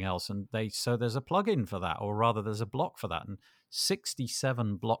want something else. And so there's a plugin for that, or rather there's a block for that. And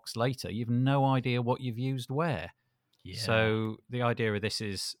 67 blocks later, you've no idea what you've used where. Yeah. So the idea of this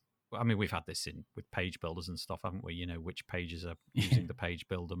is, we've had this with page builders and stuff, haven't we? Which pages are using the page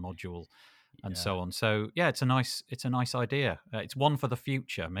builder module. And so on. So it's a nice idea. It's one for the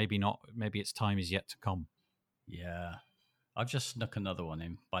future. Maybe not. Maybe its time is yet to come. Yeah, I've just snuck another one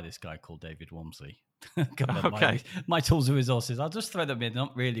in by this guy called David Wamsley. Okay. My tools and resources. I'll just throw them in.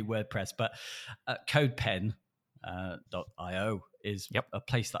 Not really WordPress, but CodePen.io is a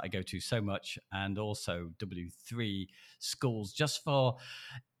place that I go to so much, and also W3 Schools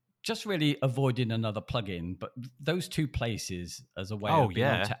just really avoiding another plugin, but those two places as a way of being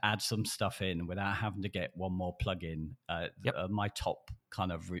able to add some stuff in without having to get one more plugin are my top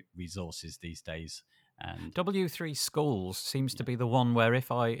kind of resources these days. And W3 Schools seems to be the one where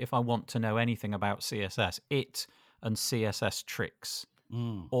if I want to know anything about CSS, it and CSS tricks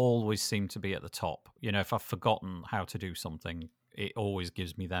always seem to be at the top. If I've forgotten how to do something, it always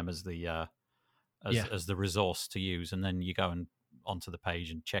gives me them as the as the resource to use, and then you go and onto the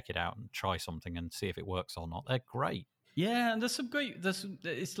page and check it out and try something and see if it works or not. They're great. Yeah, and it's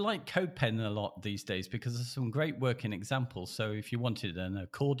like CodePen a lot these days because there's some great working examples. So if you wanted an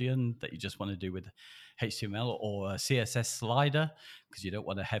accordion that you just want to do with HTML or a CSS slider because you don't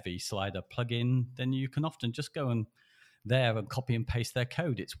want a heavy slider plugin, then you can often just go and copy and paste their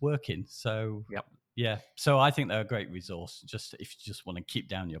code. It's working. So so I think they're a great resource. Just if you just want to keep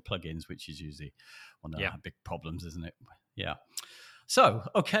down your plugins, which is usually one of the big problems, isn't it? Yeah. So,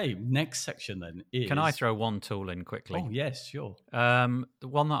 okay, next section then is... Can I throw one tool in quickly? Oh, yes, sure. The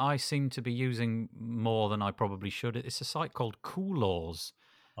one that I seem to be using more than I probably should, it's a site called Coolors.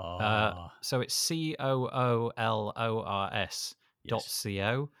 So it's COOLORS.co.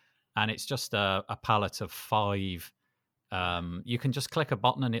 and it's just a palette of 5. You can just click a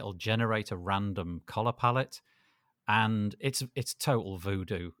button and it'll generate a random color palette, and it's total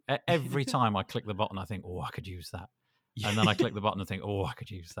voodoo. Every time I click the button, I think, oh, I could use that. And then I click the button and think, oh, I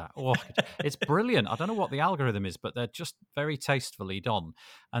could use that. Oh, it's brilliant. I don't know what the algorithm is, but they're just very tastefully done.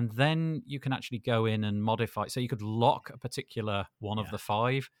 And then you can actually go in and modify. So you could lock a particular one of the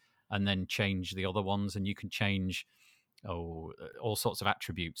 5 and then change the other ones. And you can change all sorts of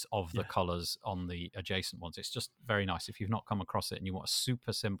attributes of the colors on the adjacent ones. It's just very nice. If you've not come across it and you want a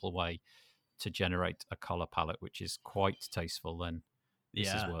super simple way to generate a color palette, which is quite tasteful, then this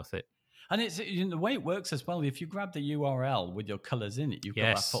is worth it. And it's the way it works as well. If you grab the URL with your colors in it, you've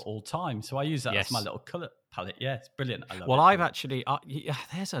got that for all time. So I use that as my little color palette. Yeah, it's brilliant. I love it. I've actually,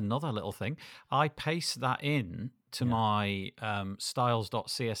 there's another little thing. I paste that in to my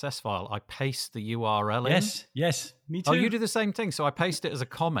styles.css file. I paste the URL in. Yes, me too. Oh, you do the same thing. So I paste it as a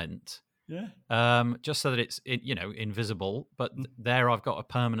comment. Yeah. Just so that it's invisible. But there I've got a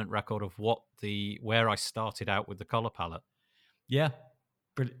permanent record of where I started out with the color palette. Yeah.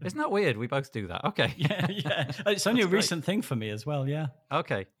 Brilliant. Isn't that weird? We both do that. Okay. Yeah. It's only a recent thing for me as well. Yeah.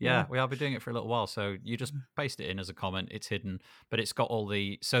 Okay. Yeah. We have been doing it for a little while. So you just paste it in as a comment. It's hidden, but it's got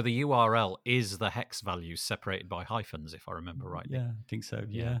so the URL is the hex values separated by hyphens, if I remember rightly. Yeah, I think so.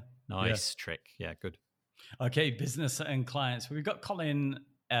 Yeah. Nice trick. Yeah. Good. Okay. Business and clients. We've got Colin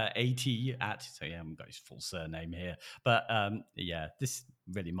 80 at, so I haven't got his full surname here, but this is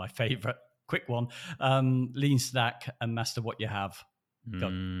really my favorite. Quick one. Lean stack and master what you have.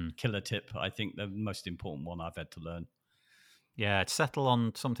 Got killer tip. I think the most important one I've had to learn. Yeah, settle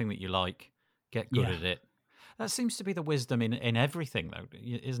on something that you like. Get good at it. That seems to be the wisdom in everything, though,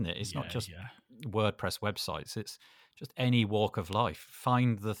 isn't it? It's not just WordPress websites. It's just any walk of life.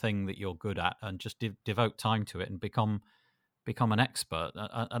 Find the thing that you're good at and just devote time to it and become an expert.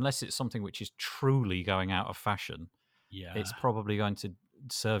 Unless it's something which is truly going out of fashion, it's probably going to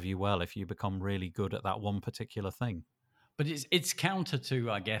serve you well if you become really good at that one particular thing. But it's counter to,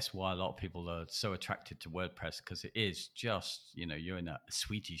 I guess, why a lot of people are so attracted to WordPress, because it is just, you're in a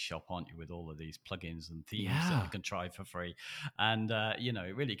sweetie shop, aren't you, with all of these plugins and themes that you can try for free. And,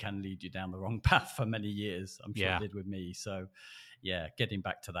 it really can lead you down the wrong path for many years. I'm sure it did with me. So, getting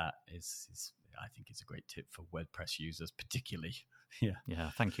back to that is I think it's a great tip for WordPress users, particularly. Yeah.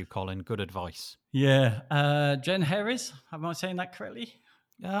 Thank you, Colin. Good advice. Yeah. Jen Harris, am I saying that correctly?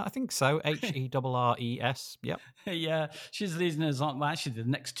 I think so. HERRES. Yep. Yeah. She's leading us on. Well, actually, the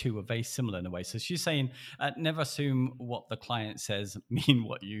next two are very similar in a way. So she's saying, never assume what the client says mean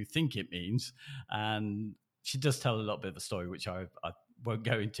what you think it means. And she does tell a little bit of a story, which I won't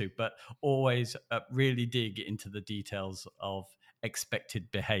go into, but always really dig into the details of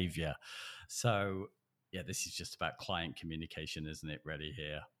expected behavior. So, this is just about client communication, isn't it, really,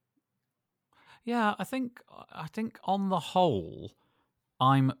 here? Yeah, I think on the whole,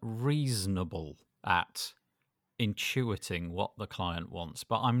 I'm reasonable at intuiting what the client wants,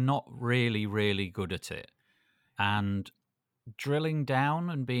 but I'm not really, really good at it. And drilling down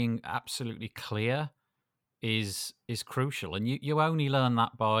and being absolutely clear is crucial. And you only learn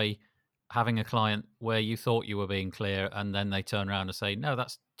that by having a client where you thought you were being clear, and then they turn around and say, no,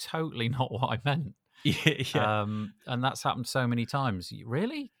 that's totally not what I meant. And that's happened so many times.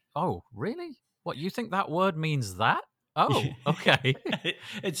 Really? Oh, really? What, you think that word means that? Oh, okay.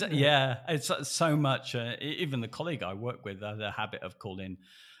 It's so much. Even the colleague I work with had a habit of calling.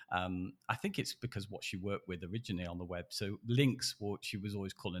 I think it's because what she worked with originally on the web. So links, she was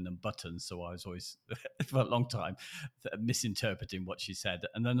always calling them buttons. So I was always, for a long time, misinterpreting what she said.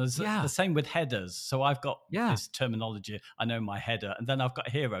 And then there's the same with headers. So I've got this terminology. I know my header, and then I've got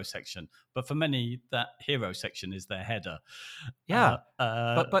a hero section. But for many, that hero section is their header. Yeah,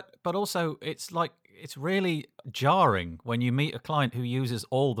 but also it's like, it's really jarring when you meet a client who uses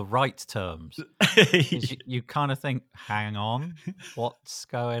all the right terms. You kind of think, hang on, what's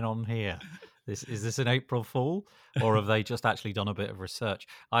going on here? Is this an April Fool, or have they just actually done a bit of research?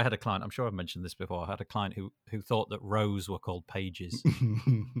 I had a client, I'm sure I've mentioned this before, I had a client who thought that rows were called pages.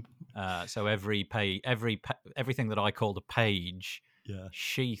 So everything that I called a page,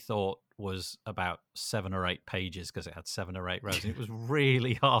 she thought was about 7 or 8 pages because it had 7 or 8 rows. And it was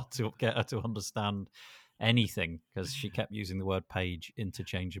really hard to get her to understand anything because she kept using the word page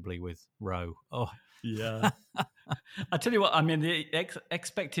interchangeably with row. Oh, yeah. I tell you what, I mean, the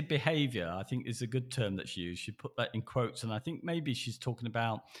expected behavior, I think, is a good term that she used. She put that in quotes, and I think maybe she's talking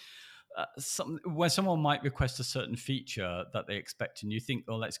about where someone might request a certain feature that they expect, and you think,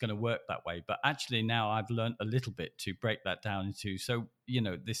 oh, that's going to work that way. But actually, now I've learned a little bit to break that down into, so,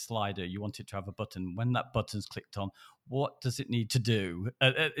 this slider, you want it to have a button. When that button's clicked on, what does it need to do?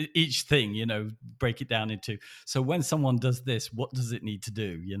 Each thing, break it down into. So when someone does this, what does it need to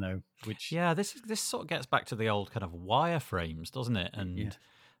do? Which this sort of gets back to the old kind of wireframes, doesn't it? And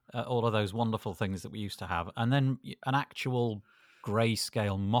all of those wonderful things that we used to have, and then an actual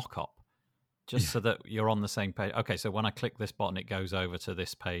grayscale mock-up, just so that you're on the same page. Okay, so when I click this button, it goes over to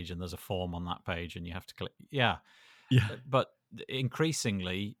this page, and there's a form on that page, and you have to click. Yeah. But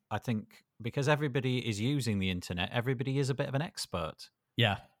increasingly, I think, because everybody is using the internet, everybody is a bit of an expert.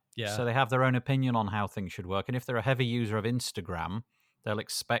 Yeah. So they have their own opinion on how things should work. And if they're a heavy user of Instagram, they'll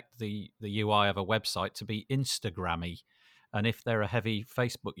expect the UI of a website to be Instagrammy. And if they're a heavy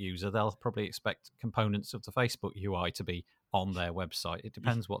Facebook user, they'll probably expect components of the Facebook UI to be on their website. It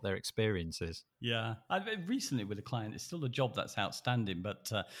depends what their experience is. Yeah. Recently with a client, it's still a job that's outstanding,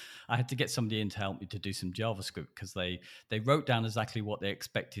 but I had to get somebody in to help me to do some JavaScript, because they wrote down exactly what they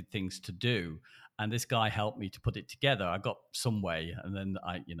expected things to do. And this guy helped me to put it together. I got some way, and then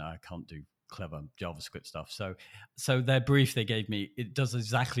I can't do clever JavaScript stuff. So their brief they gave me, it does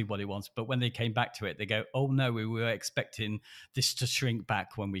exactly what it wants. But when they came back to it, they go, oh no, we were expecting this to shrink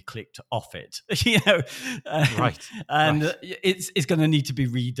back when we clicked off it. Right. And right. It's going to need to be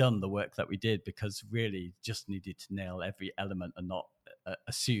redone, the work that we did, because really just needed to nail every element and not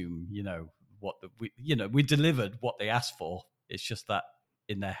assume, we delivered what they asked for. It's just that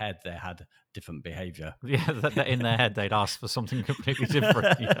in their head they had different behavior. That in their head they'd asked for something completely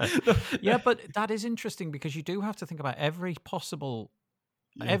different. But that is interesting, because you do have to think about every possible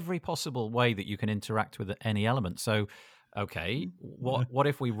way that you can interact with any element. So okay, what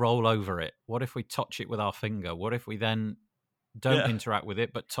if we roll over it? What if we touch it with our finger? What if we then don't interact with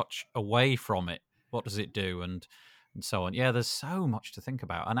it but touch away from it? What does it do? And so on. There's so much to think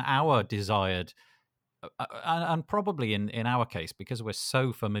about. And our desired, and probably in our case, because we're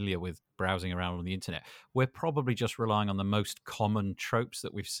so familiar with browsing around on the internet, we're probably just relying on the most common tropes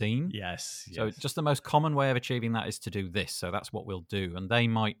that we've seen. Yes. So just the most common way of achieving that is to do this. So that's what we'll do. And they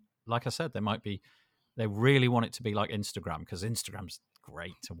might, like I said, they really want it to be like Instagram, because Instagram's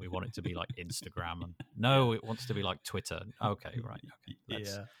great and we want it to be like Instagram. And no, it wants to be like Twitter. Okay, right. Okay.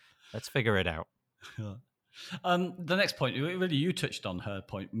 Let's figure it out. The next point, really, you touched on her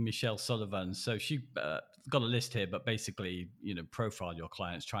point, Michelle Sullivan. So she got a list here, but basically, profile your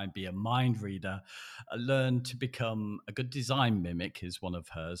clients, try and be a mind reader, learn to become a good design mimic is one of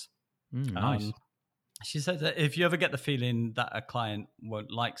hers. Nice. She said that if you ever get the feeling that a client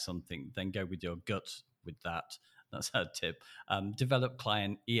won't like something, then go with your gut with that. That's her tip. Develop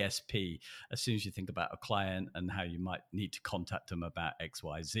client ESP. As soon as you think about a client and how you might need to contact them about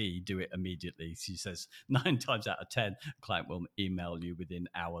XYZ, do it immediately. She says 9 times out of 10, a client will email you within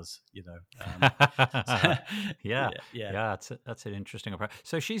hours. That's an interesting approach.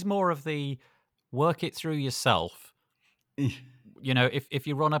 So she's more of the work it through yourself. If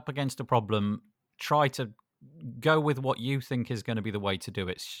you run up against a problem, try to go with what you think is going to be the way to do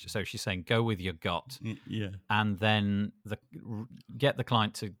it. So she's saying go with your gut, and then get the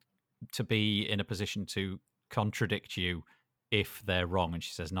client to be in a position to contradict you if they're wrong. And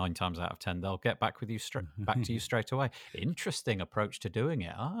she says 9 times out of 10 they'll get back to you straight away. Interesting approach to doing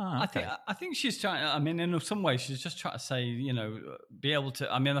it. Okay. I think she's trying. I mean, in some ways, she's just trying to say, be able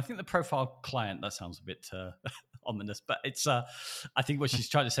to. I mean, I think the profile client, that sounds a bit ominous, but it's. I think what she's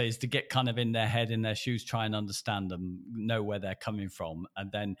trying to say is to get kind of in their head, in their shoes, try and understand them, know where they're coming from, and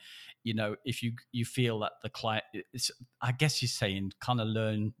then, if you feel that the client, I guess she's saying, kind of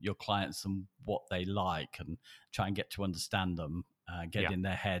learn your clients and what they like, and try and get to understand them, get in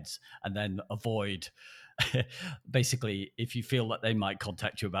their heads, and then avoid. Basically, if you feel that they might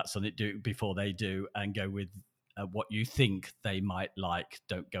contact you about something, do it before they do, and go with what you think they might like.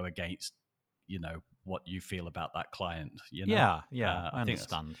 Don't go against, what you feel about that client. I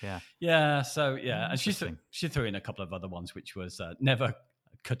understand. So and she threw in a couple of other ones, which was never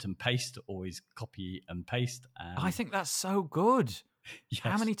cut and paste, always copy and paste. I think that's so good. Yes.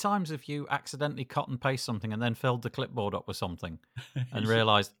 How many times have you accidentally cut and paste something and then filled the clipboard up with something and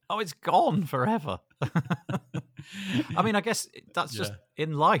realized, it's gone forever? I mean, I guess that's just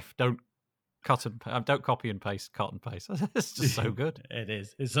in life. Don't copy and paste, cut and paste. It's just so good. It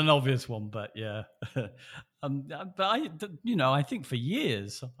is. It's an obvious one, but but I think for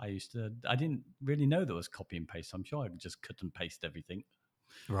years I didn't really know there was copy and paste. I'm sure I could just cut and paste everything.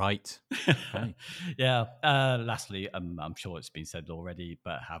 Right. Okay. Yeah. Lastly, I'm sure it's been said already,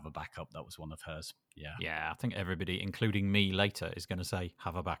 but have a backup. That was one of hers. Yeah. Yeah, I think everybody, including me later, is going to say,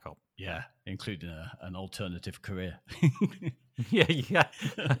 have a backup. Yeah, including an alternative career. Yeah.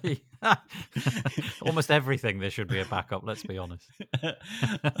 Almost everything there should be a backup, let's be honest.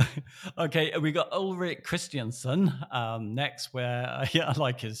 Okay, we got Ulrich Christiansen next, where I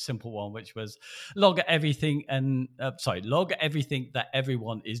like his simple one, which was log everything that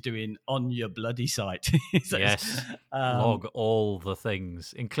everyone is doing on your bloody site. So yes, log all the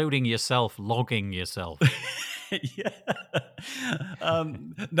things, including yourself, logging yourself. Yeah.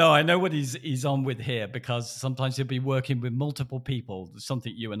 No, I know what he's on with here, because sometimes he'll be working with multiple people,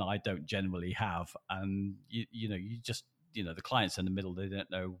 something you and I don't generally have, and the client's in the middle; they don't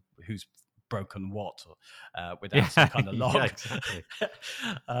know who's broken what without some kind of log. Yeah, exactly.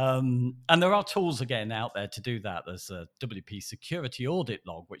 And there are tools again out there to do that. There's a WP Security Audit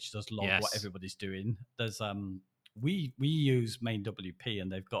Log, which does log what everybody's doing. There's we use Main WP,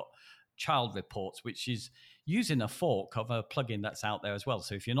 and they've got child reports, which is using a fork of a plugin that's out there as well.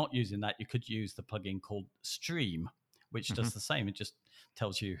 So if you're not using that, you could use the plugin called Stream, which does the same. It just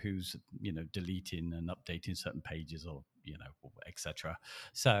tells you who's deleting and updating certain pages, or etc.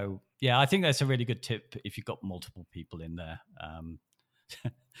 So yeah, I think that's a really good tip if you've got multiple people in there.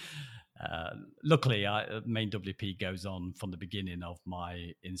 Luckily, Main WP goes on from the beginning of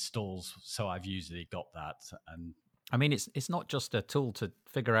my installs, so I've usually got that. And I mean, it's not just a tool to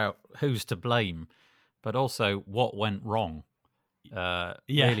figure out who's to blame, but also what went wrong.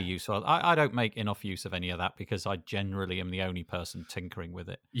 Really useful. I don't make enough use of any of that, because I generally am the only person tinkering with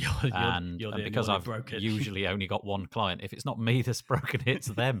it. And because I've usually only got one client. If it's not me that's broken it, it's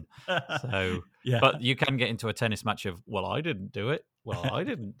them. So, but you can get into a tennis match of, well, I didn't do it. Well, I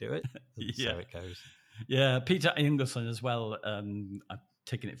didn't do it. So it goes. Yeah, Peter Ingelson as well. I've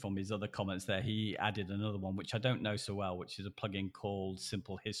taken it from his other comments there. He added another one, which I don't know so well, which is a plugin called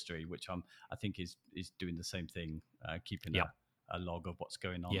Simple History, which I think is doing the same thing, keeping a log of what's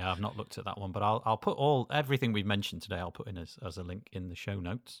going on. Yeah, I've not looked at that one, but I'll put everything we've mentioned today. I'll put in as a link in the show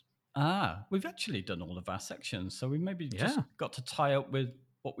notes. We've actually done all of our sections, so we maybe just got to tie up with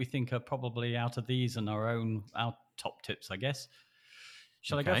what we think are probably out of these and our top tips, I guess.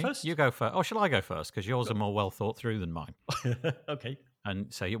 Shall I go first? You go first. Oh, shall I go first? Because yours are more well thought through than mine. Okay.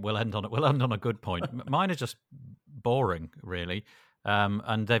 And so we'll end on a good point. Mine are just boring, really,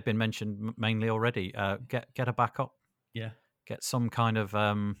 and they've been mentioned mainly already. Get a backup. Yeah. Get some kind of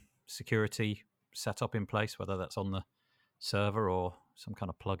security setup in place, whether that's on the server or some kind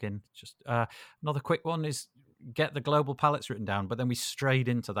of plugin. Just another quick one is get the global palettes written down. But then we strayed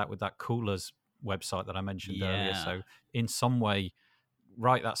into that with that Coolers website that I mentioned earlier. So in some way,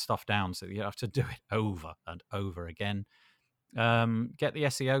 write that stuff down so you have to do it over and over again. Get the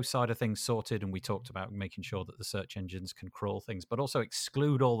SEO side of things sorted, and we talked about making sure that the search engines can crawl things, but also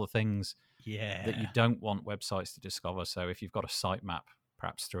exclude all the things that you don't want websites to discover. So if you've got a sitemap,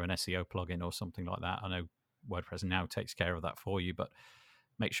 perhaps through an SEO plugin or something like that, I know WordPress now takes care of that for you, but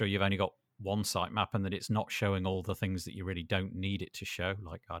make sure you've only got one sitemap and that it's not showing all the things that you really don't need it to show.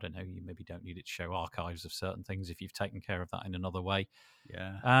 Like, I don't know, you maybe don't need it to show archives of certain things if you've taken care of that in another way.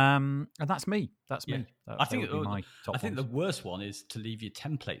 And that's me. Me. I think the worst one is to leave your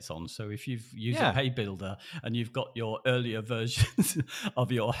templates on. So if you've used a pay builder and you've got your earlier versions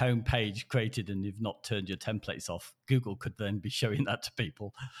of your home page created and you've not turned your templates off, Google could then be showing that to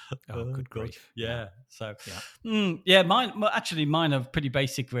people. Oh, good grief. Yeah. So, mine are pretty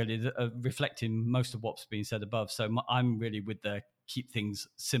basic, really, reflecting most of what's been said above. So I'm really with the keep things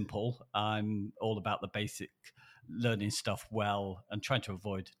simple. I'm all about the basic learning stuff well and trying to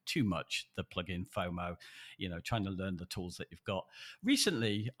avoid too much the plugin FOMO, trying to learn the tools that you've got.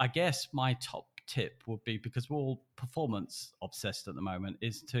 Recently, I guess my top tip would be, because we're all performance obsessed at the moment,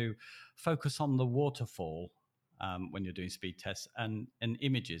 is to focus on the waterfall when you're doing speed tests and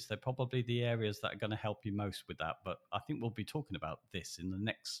images. They're probably the areas that are going to help you most with that. But I think we'll be talking about this in the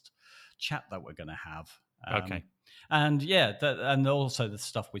next chat that we're going to have. Okay. And and also the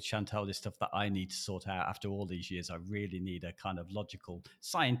stuff with Chantal is stuff that I need to sort out after all these years. I really need a kind of logical,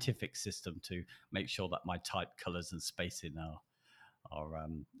 scientific system to make sure that my type colors and spacing are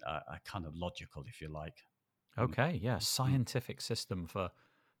kind of logical, if you like. Okay, scientific system for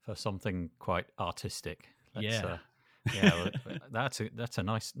something quite artistic. That's a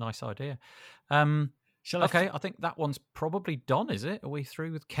nice idea. I think that one's probably done, is it? Are we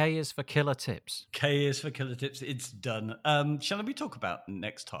through with K is for killer tips? K is for killer tips. It's done. Shall we talk about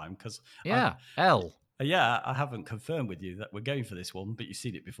next time? Because L. I haven't confirmed with you that we're going for this one, but you've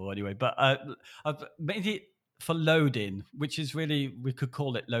seen it before anyway. But I've made it for loading, which is really, we could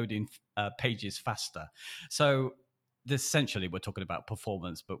call it loading pages faster. So essentially, we're talking about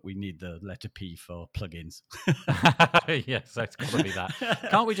performance, but we need the letter P for plugins. Yes, so it's got to be that.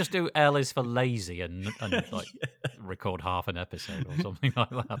 Can't we just do L is for lazy and like record half an episode or something like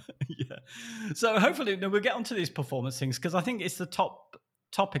that? Yeah. So hopefully we'll get onto these performance things, because I think it's the top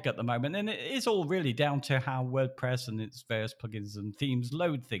topic at the moment, and it is all really down to how WordPress and its various plugins and themes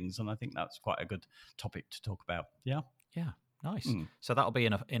load things, and I think that's quite a good topic to talk about. Yeah. Nice. So that'll be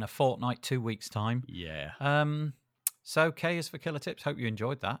in a fortnight, 2 weeks time. So K is for Killer Tips. Hope you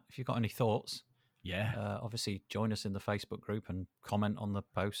enjoyed that. If you've got any thoughts, obviously join us in the Facebook group and comment on the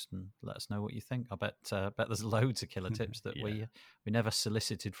post and let us know what you think. I bet there's loads of killer tips that we never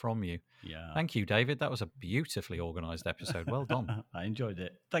solicited from you. Thank you, David. That was a beautifully organised episode. Well done. I enjoyed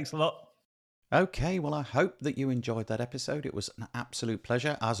it. Thanks a lot. Okay, well, I hope that you enjoyed that episode. It was an absolute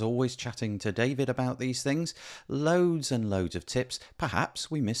pleasure, as always, chatting to David about these things. Loads and loads of tips. Perhaps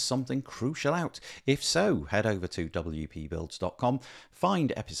we missed something crucial out. If so, head over to wpbuilds.com,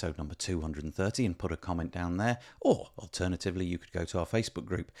 find episode number 230 and put a comment down there. Or, alternatively, you could go to our Facebook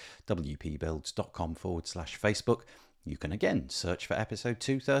group, wpbuilds.com/Facebook. You can again search for episode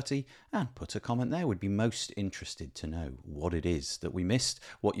 230 and put a comment there. We'd be most interested to know what it is that we missed,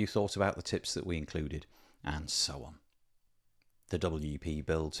 what you thought about the tips that we included, and so on. The WP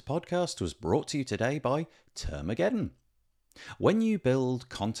Builds podcast was brought to you today by Termageddon. When you build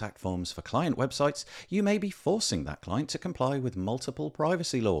contact forms for client websites, you may be forcing that client to comply with multiple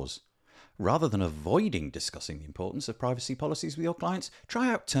privacy laws. Rather than avoiding discussing the importance of privacy policies with your clients,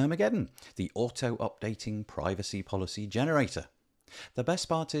 try out Termageddon, the auto-updating privacy policy generator. The best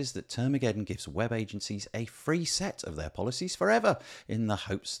part is that Termageddon gives web agencies a free set of their policies forever, in the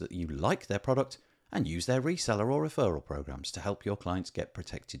hopes that you like their product and use their reseller or referral programs to help your clients get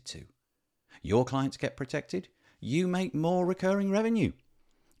protected too. Your clients get protected, you make more recurring revenue.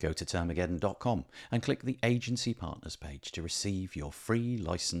 Go to termageddon.com and click the Agency Partners page to receive your free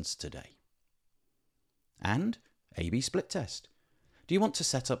license today. And A/B Split Test. Do you want to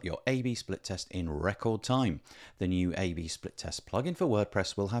set up your A/B Split Test in record time? The new A/B Split Test plugin for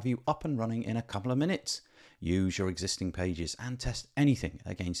WordPress will have you up and running in a couple of minutes. Use your existing pages and test anything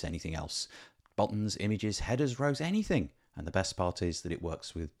against anything else. Buttons, images, headers, rows, anything. And the best part is that it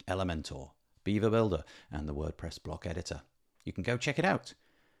works with Elementor, Beaver Builder, and the WordPress block editor. You can go check it out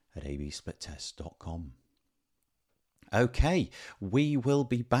at absplittest.com. Okay, we will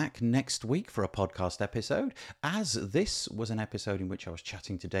be back next week for a podcast episode. As this was an episode in which I was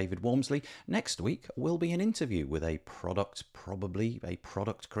chatting to David Walmsley, next week will be an interview with probably a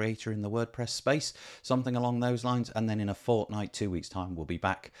product creator in the WordPress space, something along those lines. And then in a fortnight, 2 weeks' time, we'll be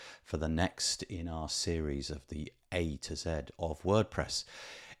back for the next in our series of the A to Z of WordPress.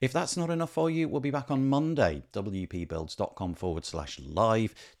 If that's not enough for you, we'll be back on Monday,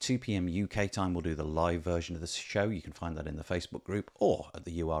 wpbuilds.com/live, 2 p.m. UK time. We'll do the live version of this show. You can find that in the Facebook group or at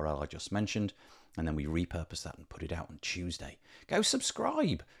the URL I just mentioned. And then we repurpose that and put it out on Tuesday. Go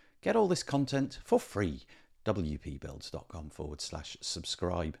subscribe. Get all this content for free.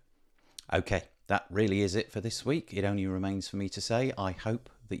 wpbuilds.com/subscribe. Okay, that really is it for this week. It only remains for me to say I hope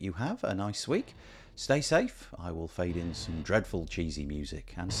that you have a nice week. Stay safe. I will fade in some dreadful cheesy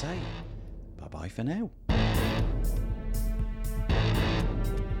music and say bye-bye for now.